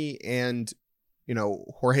Mancini and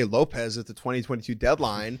Jorge Lopez at the 2022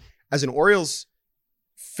 deadline, as an Orioles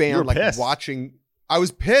fan, like pissed. watching, I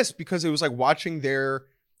was pissed because it was like watching their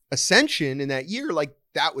ascension in that year. Like,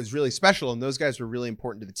 that was really special, and those guys were really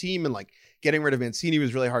important to the team. And like, getting rid of Mancini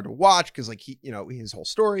was really hard to watch because like his whole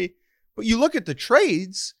story. But you look at the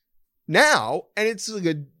trades now, and it's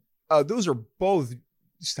like those are both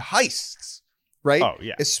just heists, right? Oh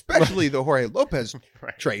yeah, especially the Jorge Lopez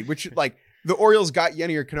trade, which like the Orioles got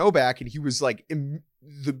Yennier Cano back, and he was like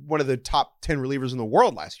one of the top 10 relievers in the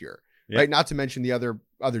world last year, right? Not to mention the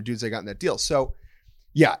other dudes they got in that deal. So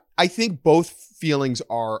yeah, I think both feelings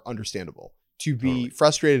are understandable. To be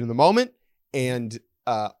frustrated in the moment and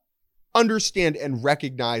understand and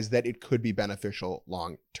recognize that it could be beneficial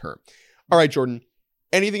long term. All right, Jordan,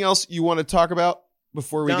 anything else you want to talk about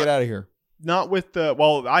before we get out of here? Not with the,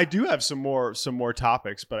 well, I do have some more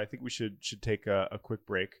topics, but I think we should take a quick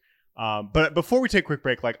break. But before we take a quick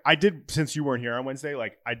break, like I did, since you weren't here on Wednesday,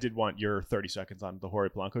 like I did want your 30 seconds on the Jorge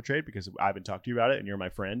Polanco trade, because I haven't talked to you about it, and you're my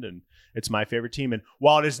friend, and it's my favorite team. And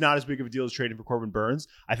while it is not as big of a deal as trading for Corbin Burns,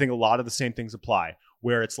 I think a lot of the same things apply,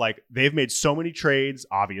 where it's like they've made so many trades,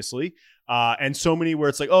 obviously, and so many where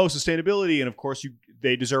it's like, oh, sustainability, and of course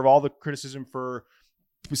they deserve all the criticism for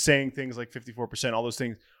saying things like 54%, all those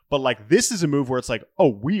things. But like, this is a move where it's like, oh,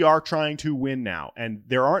 we are trying to win now, and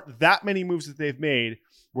there aren't that many moves that they've made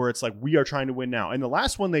where it's like, we are trying to win now. And the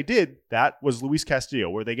last one they did, that was Luis Castillo,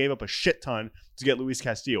 where they gave up a shit ton to get Luis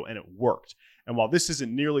Castillo, and it worked. And while this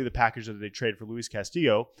isn't nearly the package that they traded for Luis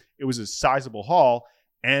Castillo, it was a sizable haul.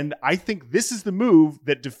 And I think this is the move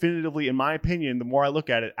that definitively, in my opinion, the more I look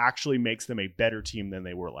at it, actually makes them a better team than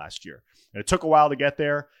they were last year. And it took a while to get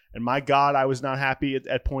there. And my God, I was not happy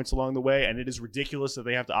at points along the way. And it is ridiculous that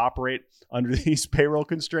they have to operate under these payroll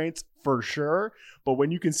constraints for sure. But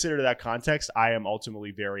when you consider that context, I am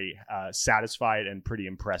ultimately very satisfied and pretty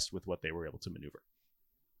impressed with what they were able to maneuver.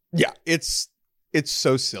 Yeah, it's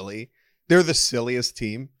so silly. They're the silliest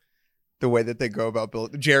team. The way that they go about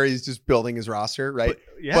building, Jerry's just building his roster, right?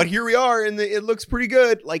 But here we are, and it looks pretty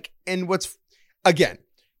good. Like, and again,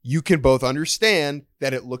 you can both understand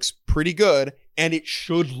that it looks pretty good, and it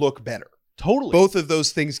should look better. Totally, both of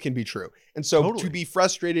those things can be true. And so to be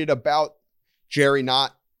frustrated about Jerry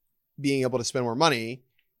not being able to spend more money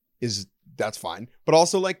that's fine. But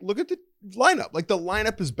also, like, look at the lineup. Like, the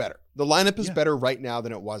lineup is better. The lineup is better right now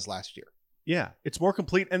than it was last year. Yeah, it's more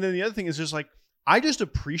complete. And then the other thing is just like, I just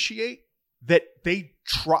appreciate that they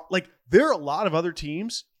try. Like, there are a lot of other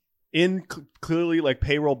teams in clearly like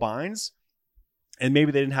payroll binds, and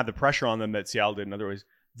maybe they didn't have the pressure on them that Seattle did in other ways,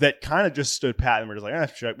 that kind of just stood pat and were just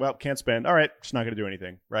like, shit, well, can't spend. All right, just not going to do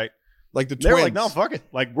anything, right? Like the Twins. They're like, no, fuck it.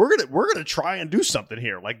 Like, we're gonna try and do something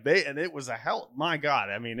here. Like, and it was my God.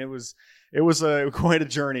 I mean, it was quite a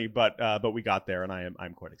journey, but we got there, and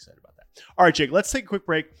I'm quite excited about that. All right, Jake, let's take a quick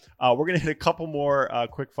break. We're going to hit a couple more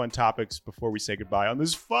quick fun topics before we say goodbye on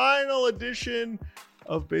this final edition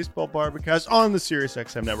of Baseball Barbacast on the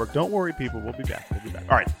SiriusXM network. Don't worry, people. We'll be back.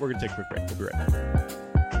 All right, we're going to take a quick break. We'll be right back.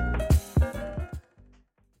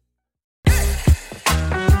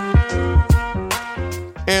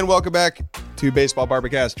 And welcome back to Baseball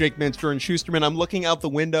Barbacast. Jake Minster and Schusterman. I'm looking out the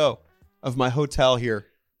window of my hotel here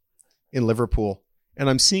in Liverpool, and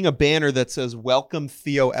I'm seeing a banner that says, "Welcome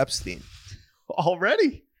Theo Epstein."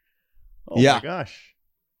 Already? Oh yeah. My gosh.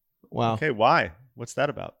 Wow. Okay, why? What's that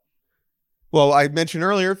about? Well, I mentioned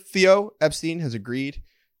earlier, Theo Epstein has agreed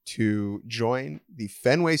to join the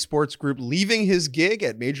Fenway Sports Group, leaving his gig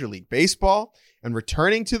at Major League Baseball and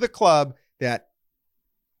returning to the club that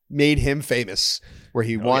made him famous, where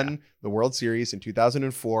he won the World Series in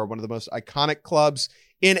 2004, one of the most iconic clubs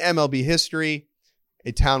in MLB history,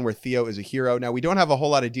 a town where Theo is a hero. Now, we don't have a whole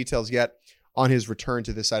lot of details yet on his return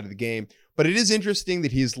to this side of the game, but it is interesting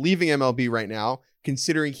that he's leaving MLB right now,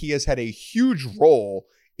 considering he has had a huge role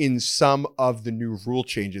in some of the new rule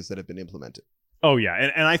changes that have been implemented. Oh, yeah.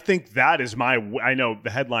 And I think that is I know the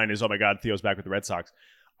headline is, oh my God, Theo's back with the Red Sox.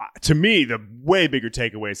 To me, the way bigger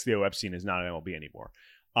takeaway is Theo Epstein is not an MLB anymore.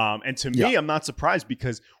 And to me, I'm not surprised,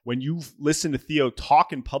 because when you listen to Theo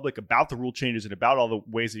talk in public about the rule changes and about all the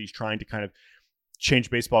ways that he's trying to kind of change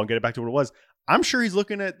baseball and get it back to what it was, I'm sure he's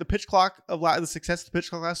looking at the pitch clock of the success of the pitch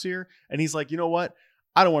clock last year, and he's like, you know what?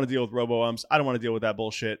 I don't want to deal with robo-umps. I don't want to deal with that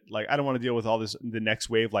bullshit. Like, I don't want to deal with all this, the next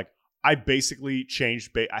wave. Like, I basically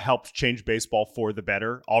I helped change baseball for the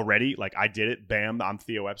better already. Like, I did it. Bam, I'm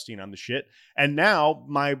Theo Epstein. I'm the shit. And now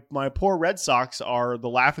my poor Red Sox are the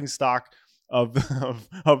laughingstock of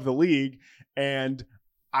the league. And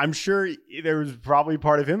I'm sure there's probably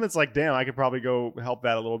part of him that's like, damn, I could probably go help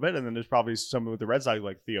that a little bit. And then there's probably someone with the Red Sox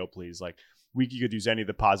like, Theo, please, like, you could use any of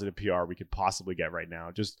the positive PR we could possibly get right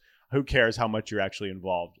now. Just who cares how much you're actually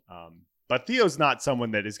involved? But Theo's not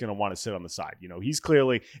someone that is going to want to sit on the side. You know, he's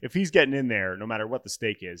clearly, if he's getting in there, no matter what the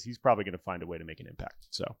stake is, he's probably going to find a way to make an impact.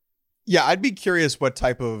 So, yeah, I'd be curious what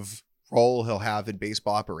type of role he'll have in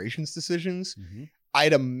baseball operations decisions. Mm-hmm.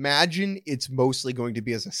 I'd imagine it's mostly going to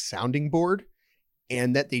be as a sounding board,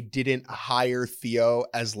 and that they didn't hire Theo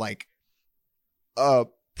as like a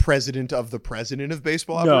president of the president of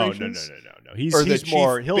baseball operations. No. He's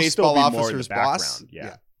more, he'll baseball still be more officer's in the background. boss.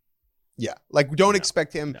 Yeah. Like, we don't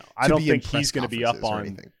expect him. I don't think he's going to be up on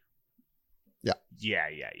anything. Yeah.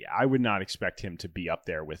 I would not expect him to be up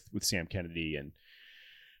there with Sam Kennedy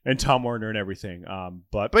and Tom Werner and everything.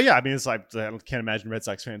 But yeah, I mean, it's like, I can't imagine Red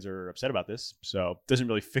Sox fans are upset about this. So it doesn't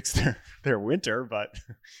really fix their winter, but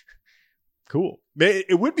cool.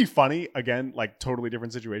 It would be funny, again, like totally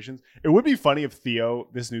different situations. It would be funny if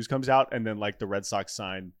this news comes out and then like the Red Sox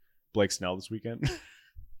sign Blake Snell this weekend.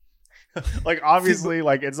 Like, obviously,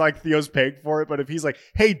 like, it's like Theo's paying for it, but if he's like,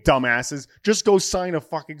 hey, dumbasses, just go sign a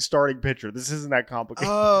fucking starting pitcher. This isn't that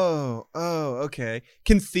complicated. Oh, okay.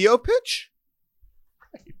 Can Theo pitch?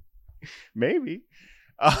 Right. Maybe.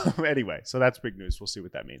 Anyway, so that's big news. We'll see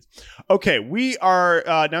what that means. Okay, we are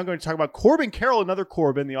now going to talk about Corbin Carroll, another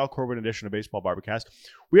Corbin, the all Corbin edition of Baseball Barbacast.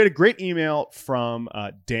 We had a great email from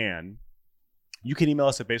Dan. You can email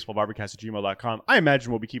us at baseballbarbacast@gmail.com. I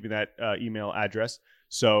imagine we'll be keeping that email address,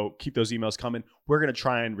 so keep those emails coming. We're going to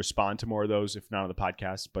try and respond to more of those, if not on the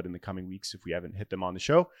podcast, but in the coming weeks if we haven't hit them on the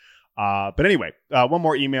show. But anyway, one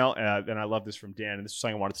more email, and I love this from Dan, and this is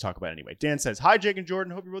something I wanted to talk about anyway. Dan says, hi, Jake and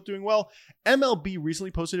Jordan. Hope you're both doing well. MLB recently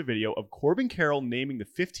posted a video of Corbin Carroll naming the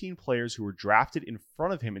 15 players who were drafted in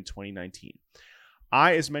front of him in 2019.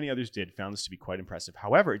 I, as many others did, found this to be quite impressive.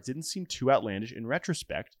 However, it didn't seem too outlandish in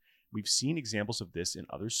retrospect. We've seen examples of this in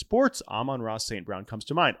other sports. Amon-Ra St. Brown comes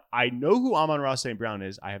to mind. I know who Amon-Ra St. Brown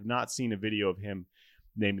is. I have not seen a video of him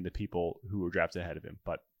naming the people who were drafted ahead of him,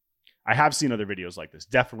 but I have seen other videos like this,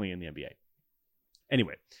 definitely in the NBA.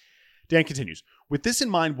 Anyway, Dan continues. With this in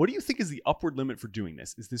mind, what do you think is the upward limit for doing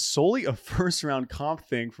this? Is this solely a first-round comp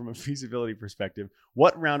thing from a feasibility perspective?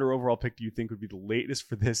 What round or overall pick do you think would be the latest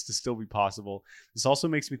for this to still be possible? This also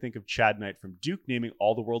makes me think of Chad Knight from Duke naming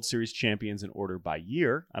all the World Series champions in order by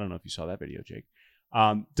year. I don't know if you saw that video, Jake.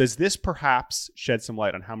 Does this perhaps shed some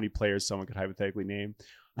light on how many players someone could hypothetically name?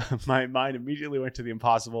 My mind immediately went to the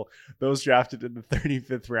impossible, those drafted in the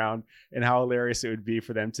 35th round, and how hilarious it would be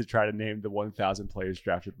for them to try to name the 1,000 players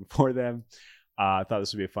drafted before them. I thought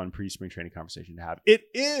this would be a fun pre-spring training conversation to have. It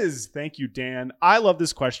is. Thank you, Dan. I love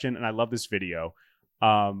this question, and I love this video.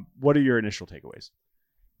 What are your initial takeaways?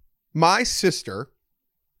 My sister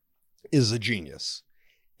is a genius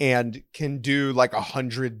and can do like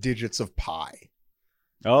 100 digits of pi.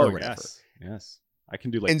 Oh, or whatever. Yes. I can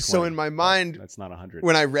do like and 20, so in my mind, that's not 100.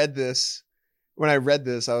 When I read this,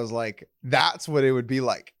 I was like, that's what it would be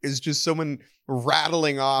like. Is just someone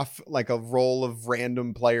rattling off like a roll of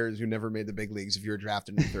random players who never made the big leagues if you were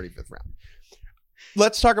drafted in the 35th round.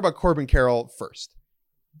 Let's talk about Corbin Carroll first.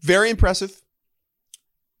 Very impressive.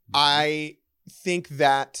 I think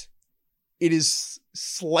that it is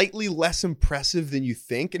slightly less impressive than you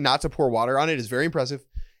think, and not to pour water on it, is very impressive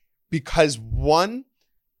because one,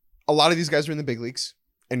 a lot of these guys are in the big leagues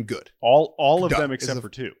and good. All of them except for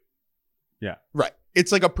two. Yeah. Right.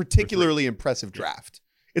 It's like a particularly impressive draft.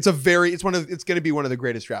 It's going to be one of the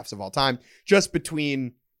greatest drafts of all time. Just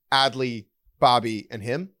between Adley, Bobby, and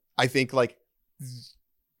him. I think like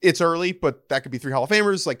it's early, but that could be 3 Hall of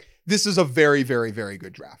Famers. Like this is a very, very, very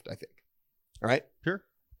good draft, I think. All right. Sure.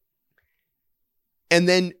 And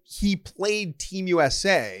then he played Team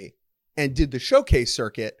USA and did the showcase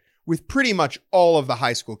circuit with pretty much all of the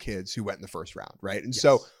high school kids who went in the first round, right? And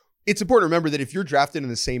so it's important to remember that if you're drafted in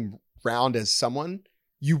the same round as someone,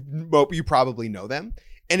 you probably know them.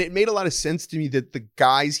 And it made a lot of sense to me that the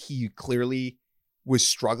guys he clearly was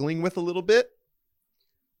struggling with a little bit,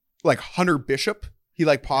 like Hunter Bishop, he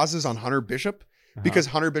like pauses on Hunter Bishop because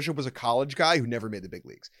Hunter Bishop was a college guy who never made the big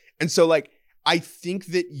leagues. And so like, I think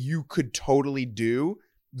that you could totally do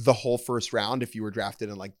the whole first round if you were drafted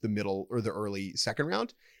in like the middle or the early second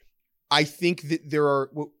round. I think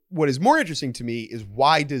that what is more interesting to me is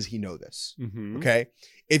why does he know this? Mm-hmm. Okay.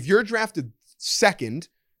 If you're drafted second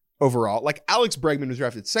overall, like Alex Bregman was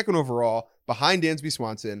drafted second overall behind Dansby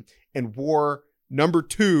Swanson and wore number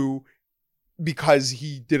 2 because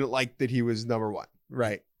he didn't like that he was number 1,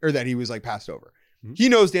 right? Or that he was like passed over. Mm-hmm. He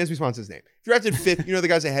knows Dansby Swanson's name. If you're drafted fifth, you know the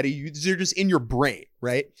guys ahead of you. They're just in your brain,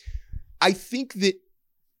 right? I think that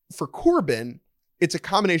for Corbin, it's a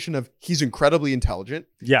combination of he's incredibly intelligent.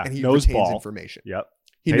 Yeah, and he knows retains ball. Information. Yep.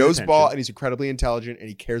 He knows ball and he's incredibly intelligent and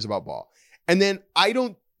he cares about ball. And then I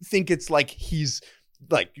don't think it's like he's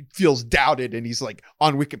like feels doubted and he's like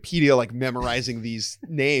on Wikipedia like memorizing these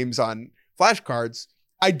names on flashcards.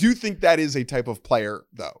 I do think that is a type of player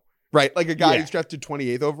though, right? Like a guy who's drafted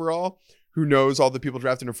 28th overall who knows all the people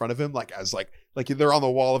drafted in front of him like as like they're on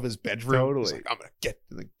the wall of his bedroom. Totally. He's like, I'm gonna get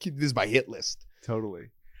this is my hit list. Totally.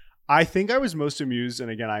 I think I was most amused, and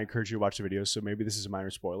again, I encourage you to watch the video, so maybe this is a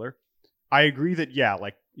minor spoiler. I agree that,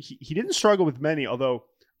 like he didn't struggle with many, although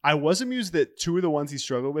I was amused that 2 of the ones he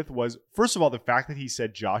struggled with was, first of all, the fact that he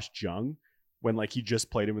said Josh Jung when like he just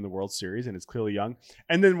played him in the World Series, and it's clearly young.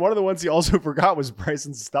 And then one of the ones he also forgot was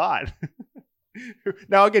Bryson Stott.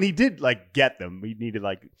 Now, again, he did like get them. We needed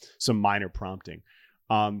like some minor prompting.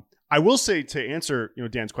 I will say to answer,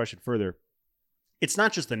 Dan's question further, it's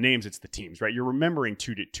not just the names, it's the teams, right? You're remembering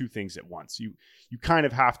two things at once. You kind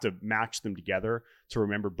of have to match them together to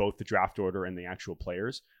remember both the draft order and the actual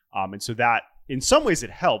players. And so that in some ways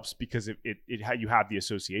it helps because you have the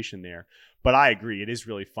association there. But I agree, it is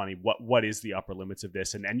really funny. What is the upper limits of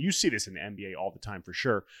this? And you see this in the NBA all the time for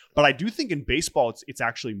sure. But I do think in baseball it's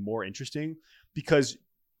actually more interesting because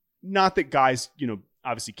not that guys,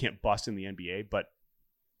 obviously can't bust in the NBA, but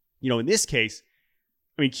in this case,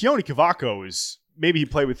 I mean, Keone Cavaco is, maybe he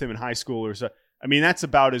played with him in high school or so. I mean, that's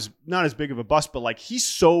about not as big of a bust, but like he's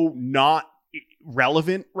so not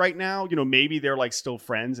relevant right now. Maybe they're like still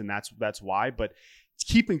friends and that's why, but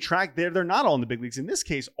keeping track they're not all in the big leagues. In this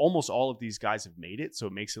case, almost all of these guys have made it. So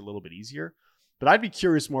it makes it a little bit easier, but I'd be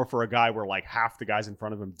curious more for a guy where like half the guys in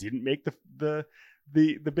front of him didn't make the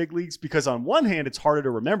big leagues, because on one hand, it's harder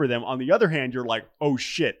to remember them. On the other hand, you're like, oh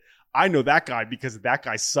shit, I know that guy because that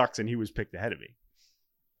guy sucks and he was picked ahead of me.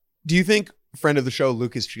 Do you think friend of the show,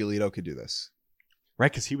 Lucas Giolito, could do this?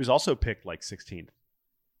 Right, because he was also picked like 16th.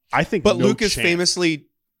 I think, but no Lucas chance. famously,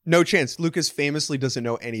 no chance. Lucas famously doesn't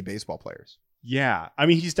know any baseball players. Yeah, I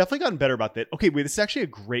mean, he's definitely gotten better about that. Okay, wait, this is actually a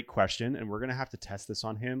great question, and we're going to have to test this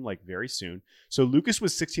on him like very soon. So Lucas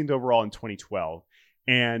was 16th overall in 2012.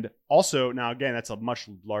 And also, now again, that's a much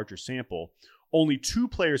larger sample. Only 2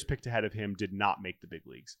 players picked ahead of him did not make the big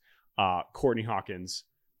leagues. Courtney Hawkins,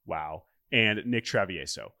 wow, and Nick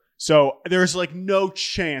Travieso. So there's like no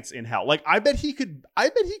chance in hell. Like I bet he could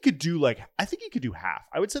do like, I think he could do half.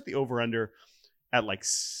 I would set the over under at like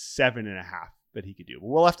 7.5 that he could do.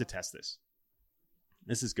 We'll have to test this.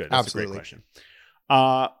 This is good. That's Absolutely. a great question.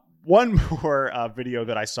 One more video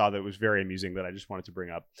that I saw that was very amusing that I just wanted to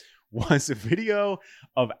bring up was a video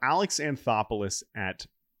of Alex Anthopoulos at,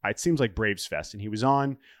 it seems like Braves Fest. And he was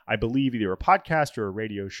on, I believe, either a podcast or a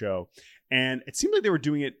radio show. And it seemed like they were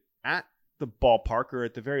doing it at the ballpark, or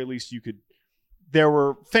at the very least there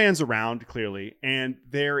were fans around, clearly. And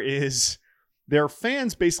there are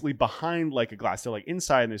fans basically behind like a glass. They're like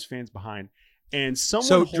inside and there's fans behind. And someone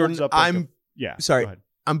holds Jordan, up like sorry. Go ahead.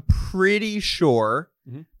 I'm pretty sure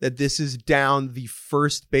that this is down the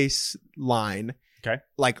first base line, okay,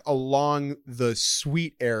 like along the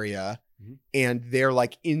suite area, and they're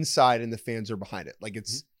like inside, and the fans are behind it. Like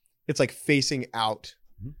it's like facing out.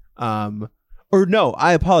 Or no,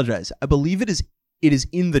 I apologize. I believe it is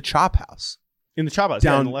in the chop house. In the chop house,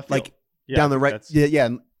 down in the left field. like down the right.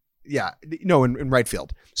 Yeah. No, in right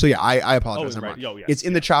field. So yeah, I apologize. I'm wrong. It's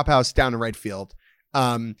in the chop house down in right field.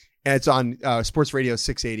 And it's on Sports Radio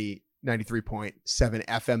 680 93.7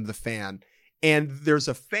 FM The Fan. And there's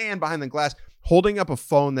a fan behind the glass holding up a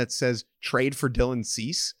phone that says trade for Dylan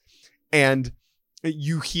Cease. And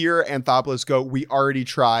you hear Anthopoulos go, "We already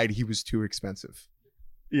tried. He was too expensive."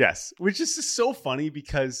 Yes, which is just so funny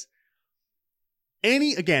because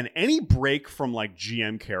any break from like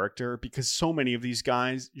GM character, because so many of these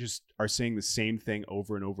guys just are saying the same thing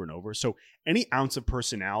over and over and over. So any ounce of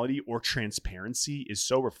personality or transparency is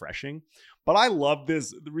so refreshing. But I love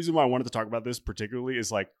this. The reason why I wanted to talk about this particularly is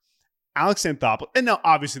like Alex Anthopoulos. And now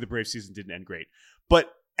obviously the Braves season didn't end great,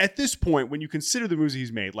 but at this point, when you consider the moves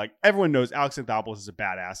he's made, like everyone knows Alex Anthopoulos is a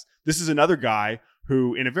badass. This is another guy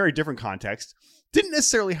who, in a very different context, didn't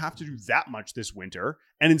necessarily have to do that much this winter.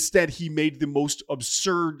 And instead, he made the most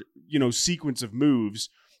absurd, sequence of moves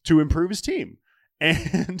to improve his team.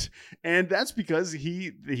 And that's because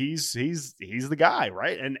he's the guy,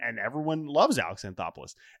 right? And everyone loves Alex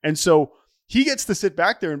Anthopoulos. And so he gets to sit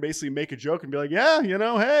back there and basically make a joke and be like, yeah,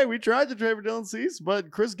 hey, we tried to trade for Dylan Cease,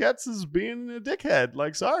 but Chris Getz is being a dickhead.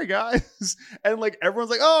 Like, sorry, guys. And like,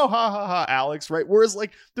 everyone's like, oh, ha, ha, ha, Alex, right? Whereas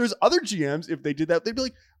like, there's other GMs, if they did that, they'd be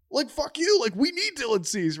like, fuck you. Like, we need Dylan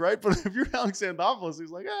Cease, right? But if you're Alex Anthopoulos,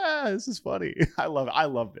 he's like, this is funny. I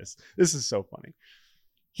love this. This is so funny.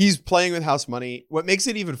 He's playing with house money. What makes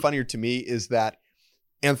it even funnier to me is that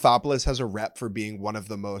Anthopoulos has a rep for being one of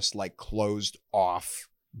the most like closed off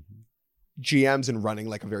GMs and running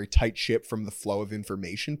like a very tight ship from the flow of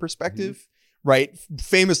information perspective, right?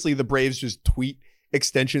 Famously, the Braves just tweet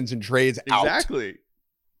extensions and trades out. Exactly.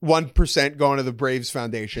 1% going to the Braves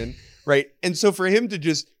Foundation, right? And so for him to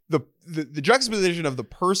just the juxtaposition of the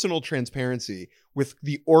personal transparency with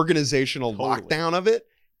the organizational lockdown of it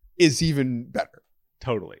is even better.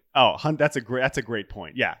 Totally. Oh, that's a great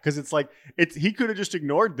point. Yeah, because it's like he could have just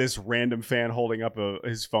ignored this random fan holding up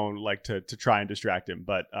his phone like to try and distract him.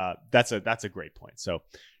 But that's a great point. So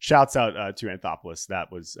shouts out to Anthopoulos.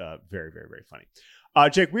 That was very, very, very funny.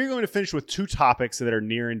 Jake, we're going to finish with 2 topics that are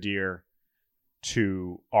near and dear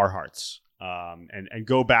to our hearts, and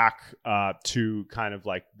go back to kind of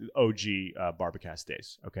like the OG Barbacast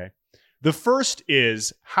days. Okay. The first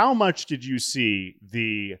is, how much did you see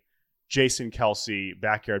the Jason Kelce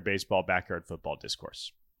backyard baseball, backyard football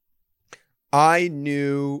discourse? I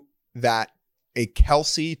knew that a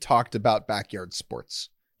Kelce talked about backyard sports.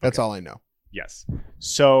 That's all I know. Yes.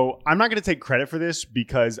 So I'm not going to take credit for this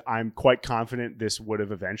because I'm quite confident this would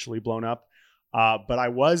have eventually blown up. But I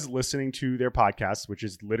was listening to their podcast, which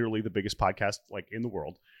is literally the biggest podcast like in the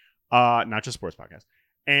world, not just sports podcast.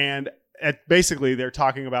 And basically they're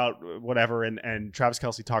talking about whatever. And Travis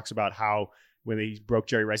Kelce talks about how when he broke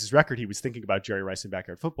Jerry Rice's record, he was thinking about Jerry Rice in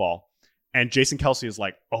backyard football. And Jason Kelce is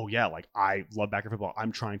like, oh yeah, like I love backyard football.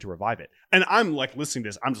 I'm trying to revive it. And I'm like listening to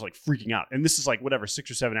this, I'm just like freaking out. And this is like whatever,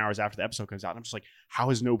 6 or 7 hours after the episode comes out. And I'm just like,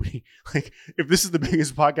 how is nobody like, if this is the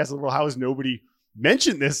biggest podcast in the world, how has nobody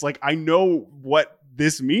mentioned this? Like, I know what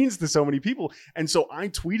this means to so many people. And so I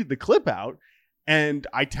tweeted the clip out and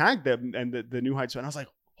I tagged them and the New Heights. And I was like,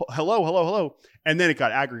 hello, hello, hello. And then it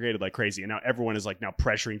got aggregated like crazy. And now everyone is like now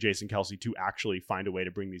pressuring Jason Kelsey to actually find a way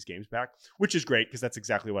to bring these games back, which is great because that's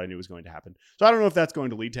exactly what I knew was going to happen. So I don't know if that's going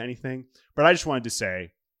to lead to anything, but I just wanted to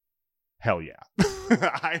say, hell yeah.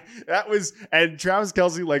 And Travis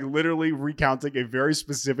Kelsey, like literally recounting a very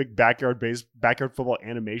specific backyard football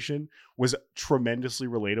animation was tremendously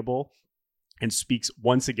relatable and speaks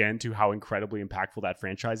once again to how incredibly impactful that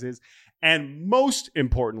franchise is. And most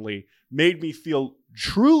importantly, made me feel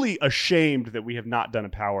truly ashamed that we have not done a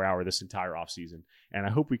power hour this entire offseason. And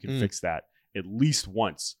I hope we can fix that at least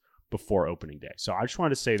once before opening day. So I just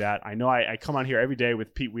wanted to say that. I know I come on here every day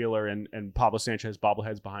with Pete Wheeler and Pablo Sanchez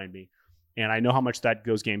bobbleheads behind me. And I know how much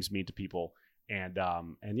those games mean to people. And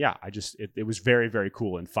yeah, it was very, very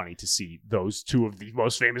cool and funny to see those two of the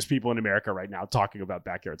most famous people in America right now talking about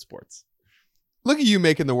backyard sports. Look at you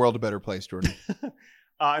making the world a better place, Jordan.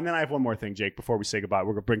 And then I have one more thing, Jake, before we say goodbye.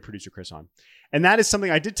 We're going to bring producer Chris on. And that is something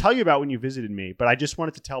I did tell you about when you visited me, but I just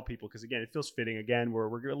wanted to tell people because, again, it feels fitting. Again, we're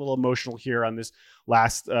a little emotional here on this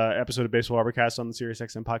last episode of Baseball Overcast on the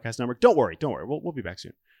SiriusXM podcast network. Don't worry. We'll be back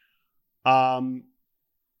soon.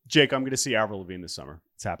 Jake, I'm going to see Avril Lavigne this summer.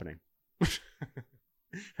 It's happening.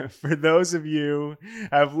 For those of you who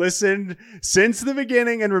have listened since the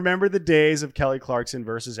beginning and remember the days of Kelly Clarkson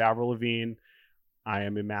versus Avril Lavigne, I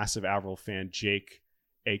am a massive Avril fan. Jake,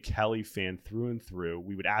 a Kelly fan through and through.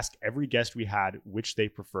 We would ask every guest we had which they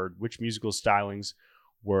preferred, which musical stylings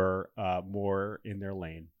were more in their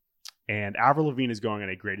lane. And Avril Lavigne is going on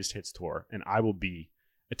a greatest hits tour, and I will be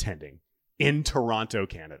attending in Toronto,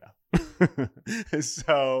 Canada.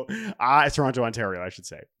 Toronto, Ontario, I should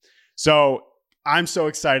say. So I'm so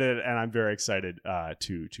excited, and I'm very excited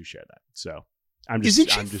to share that. So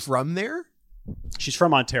Isn't she from there? She's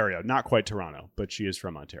from Ontario, not quite Toronto, but she is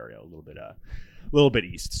from Ontario, a little bit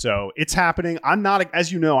east. So it's happening.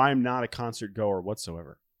 As you know, I am not a concert goer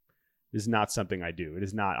whatsoever. It is not something I do.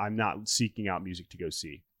 I'm not seeking out music to go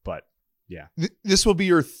see, but yeah. This will be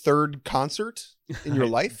your third concert in your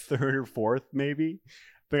life? Third or fourth, maybe.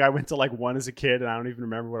 I think I went to like one as a kid and I don't even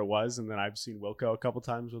remember what it was. And then I've seen Wilco a couple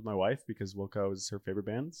times with my wife because Wilco is her favorite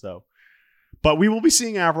band. So, but we will be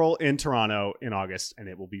seeing Avril in Toronto in August and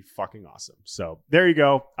it will be fucking awesome. So there you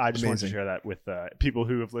go. I just wanted to share that with people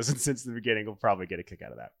who have listened since the beginning. Will probably get a kick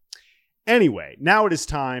out of that. Anyway, now it is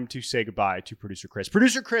time to say goodbye to producer Chris.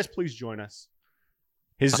 Producer Chris, please join us.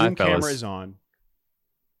 His Zoom camera is on.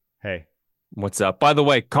 Hey. What's up? By the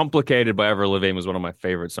way, Complicated by Avril Lavigne was one of my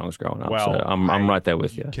favorite songs growing up. Well, so I'm right there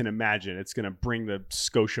with you. Can imagine. It's going to bring the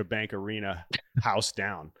Scotiabank Arena house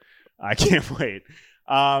down. I can't wait.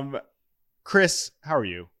 Chris, how are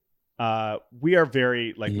you? We are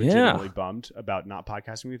very legitimately bummed about not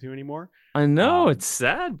podcasting with you anymore. I know. It's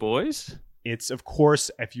sad, boys. It's, of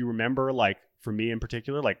course, if you remember, for me in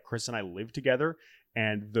particular, Chris and I lived together.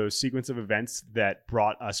 And the sequence of events that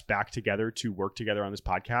brought us back together to work together on this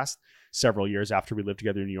podcast several years after we lived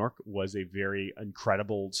together in New York was a very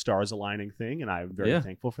incredible stars aligning thing. And I'm very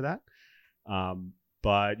thankful for that.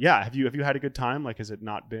 But yeah, have you had a good time? Has it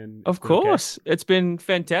not been? Of course. Okay? It's been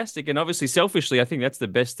fantastic. And obviously, selfishly, I think that's the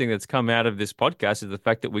best thing that's come out of this podcast is the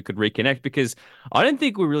fact that we could reconnect because I don't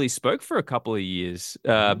think we really spoke for a couple of years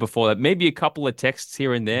before that. Maybe a couple of texts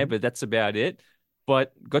here and there, but that's about it.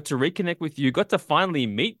 But got to reconnect with you, got to finally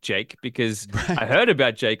meet Jake because I heard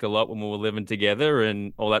about Jake a lot when we were living together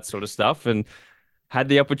and all that sort of stuff and had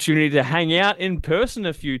the opportunity to hang out in person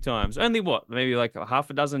a few times. Only maybe half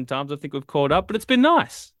a dozen times I think we've caught up, but it's been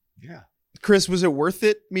nice. Yeah. Chris, was it worth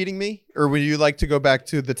it meeting me? Or would you like to go back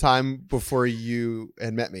to the time before you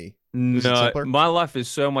had met me? No, my life is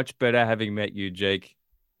so much better having met you, Jake.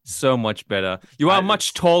 So much better. You are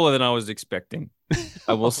much taller than I was expecting.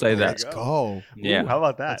 I will say that. Let's go. Yeah. Ooh, how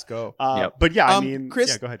about that? Let's go. But yeah, I mean,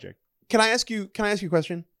 Chris, go ahead, Jake. Can I ask you a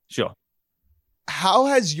question? Sure. How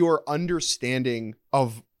has your understanding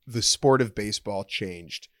of the sport of baseball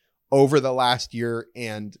changed over the last year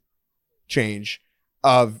and change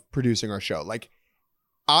of producing our show?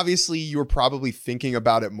 Obviously you were probably thinking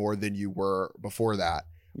about it more than you were before that,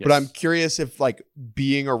 but I'm curious if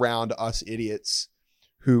being around us idiots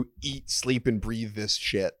who eat, sleep, and breathe this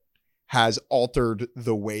shit has altered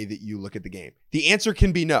the way that you look at the game. The answer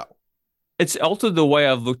can be no. It's altered the way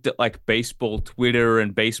I've looked at baseball Twitter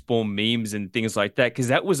and baseball memes and things like that, because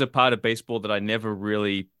that was a part of baseball that I never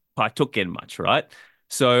really partook in much, right?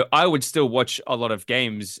 So I would still watch a lot of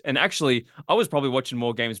games. And actually, I was probably watching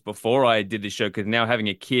more games before I did this show, because now having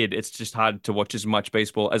a kid, it's just hard to watch as much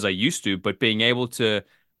baseball as I used to. But being able to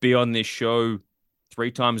be on this show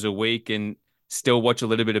 3 times a week and still watch a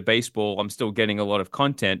little bit of baseball, I'm still getting a lot of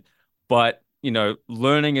content. But,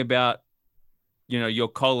 learning about, your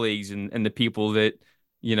colleagues and the people that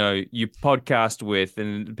you podcast with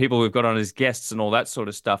and people we've got on as guests and all that sort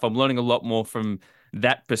of stuff. I'm learning a lot more from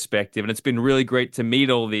that perspective. And it's been really great to meet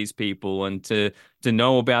all these people and to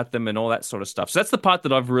know about them and all that sort of stuff. So that's the part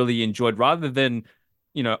that I've really enjoyed rather than,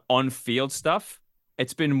 on-field stuff.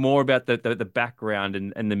 It's been more about the background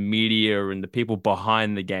and the media and the people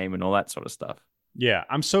behind the game and all that sort of stuff. Yeah,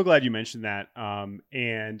 I'm so glad you mentioned that.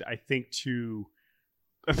 And I think too,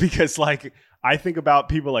 because I think about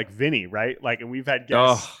people like Vinny, right? And we've had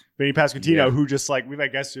guests, Vinny Pasquantino, who just we've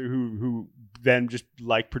had guests who then just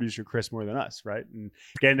like producer Chris more than us, right? And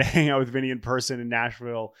getting to hang out with Vinny in person in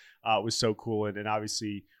Nashville was so cool. And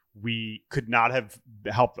obviously we could not have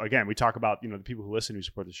helped. Again, we talk about, the people who listen, who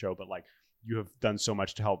support the show, but you have done so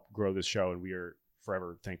much to help grow this show, and we are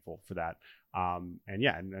forever thankful for that. And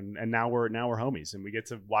now we're homies, and we get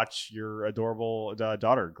to watch your adorable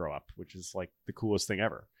daughter grow up, which is the coolest thing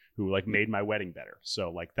ever, who made my wedding better.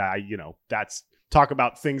 So that, that's talk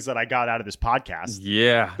about things that I got out of this podcast.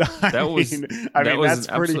 Yeah. That was that's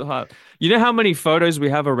pretty hot. You know how many photos we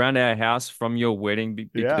have around our house from your wedding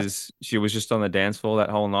because she was just on the dance floor that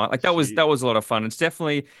whole night. That was a lot of fun.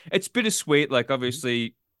 It's bittersweet.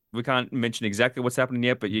 Obviously we can't mention exactly what's happening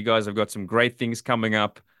yet, but you guys have got some great things coming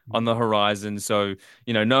up on the horizon. So,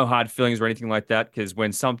 no hard feelings or anything like that, because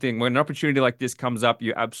when an opportunity like this comes up,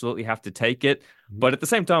 you absolutely have to take it. But at the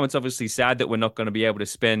same time, it's obviously sad that we're not going to be able to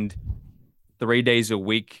spend 3 days a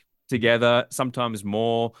week together, sometimes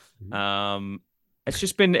more.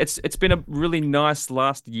 It's been a really nice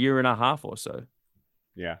last year and a half or so.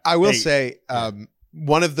 Yeah. I will say,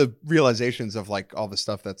 one of the realizations of all the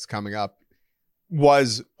stuff that's coming up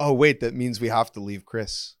was, oh wait, that means we have to leave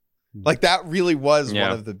Chris. That really was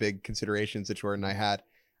one of the big considerations that Jordan and I had.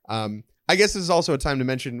 I guess this is also a time to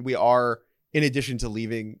mention we are, in addition to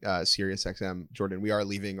leaving SiriusXM, Jordan, we are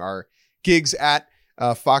leaving our gigs at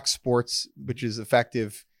Fox Sports, which is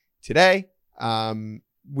effective today.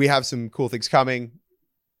 We have some cool things coming.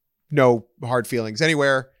 No hard feelings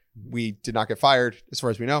anywhere. We did not get fired as far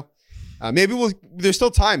as we know. Maybe there's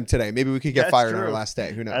still time today. Maybe we could get fired on our last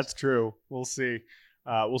day. Who knows? That's true. We'll see.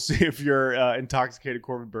 We'll see if your intoxicated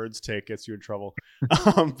Corbin Burns take gets you in trouble.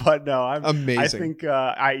 But no, I'm amazing.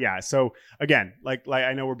 I think, So again,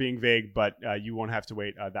 I know we're being vague, but you won't have to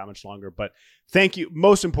wait that much longer. But thank you.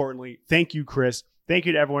 Most importantly, thank you, Chris. Thank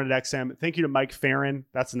you to everyone at XM. Thank you to Mike Farron.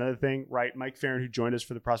 That's another thing, right? Mike Farron, who joined us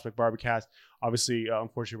for the Prospect Barbacast. Obviously,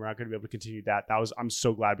 unfortunately, we're not going to be able to continue that. I'm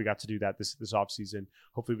so glad we got to do that this off season.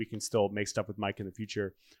 Hopefully, we can still make stuff with Mike in the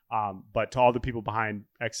future. But to all the people behind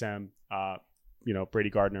XM, Brady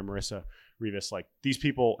Gardner, Marissa Rivas, these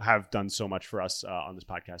people have done so much for us on this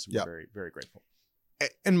podcast. And we're very, very grateful.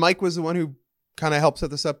 And Mike was the one who kind of helped set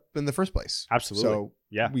this up in the first place. Absolutely. So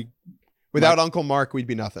yeah, without Uncle Mark, we'd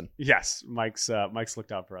be nothing. Yes, Mike's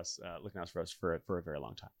looked out for us, for a very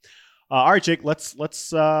long time. All right, Jake. Let's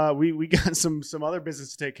we got some other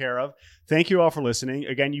business to take care of. Thank you all for listening.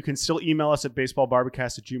 Again, you can still email us at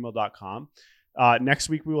baseballbarbacast@gmail.com. Next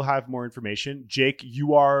week we will have more information. Jake,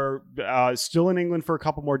 you are still in England for a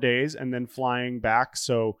couple more days and then flying back.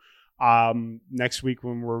 So next week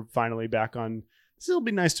when we're finally back on, it'll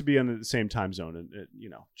be nice to be on the same time zone. And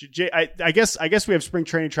Jay, I guess we have spring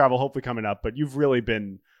training travel hopefully coming up, but you've really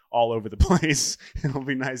been all over the place. It'll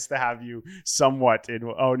be nice to have you somewhat in.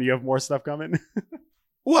 Oh, and you have more stuff coming.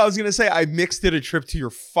 Well, I was going to say, I mixed it a trip to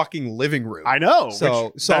your fucking living room. I know.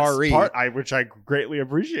 So sorry. Which I greatly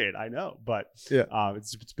appreciate. I know. But yeah,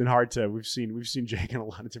 it's been hard to, we've seen Jake in a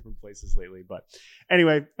lot of different places lately. But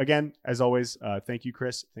anyway, again, as always, thank you,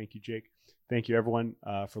 Chris. Thank you, Jake. Thank you, everyone,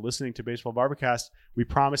 for listening to Baseball Barbacast. We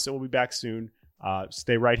promise that we'll be back soon.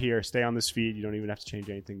 Stay right here. Stay on this feed. You don't even have to change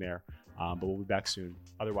anything there. But we'll be back soon.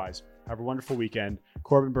 Otherwise, have a wonderful weekend.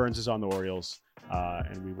 Corbin Burns is on the Orioles.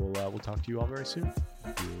 And we will we'll talk to you all very soon.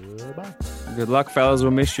 Goodbye. Good luck, fellas.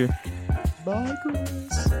 We'll miss you. Bye,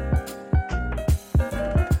 Chris.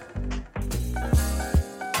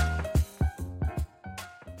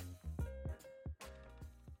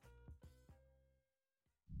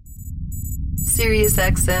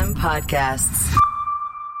 SiriusXM podcasts.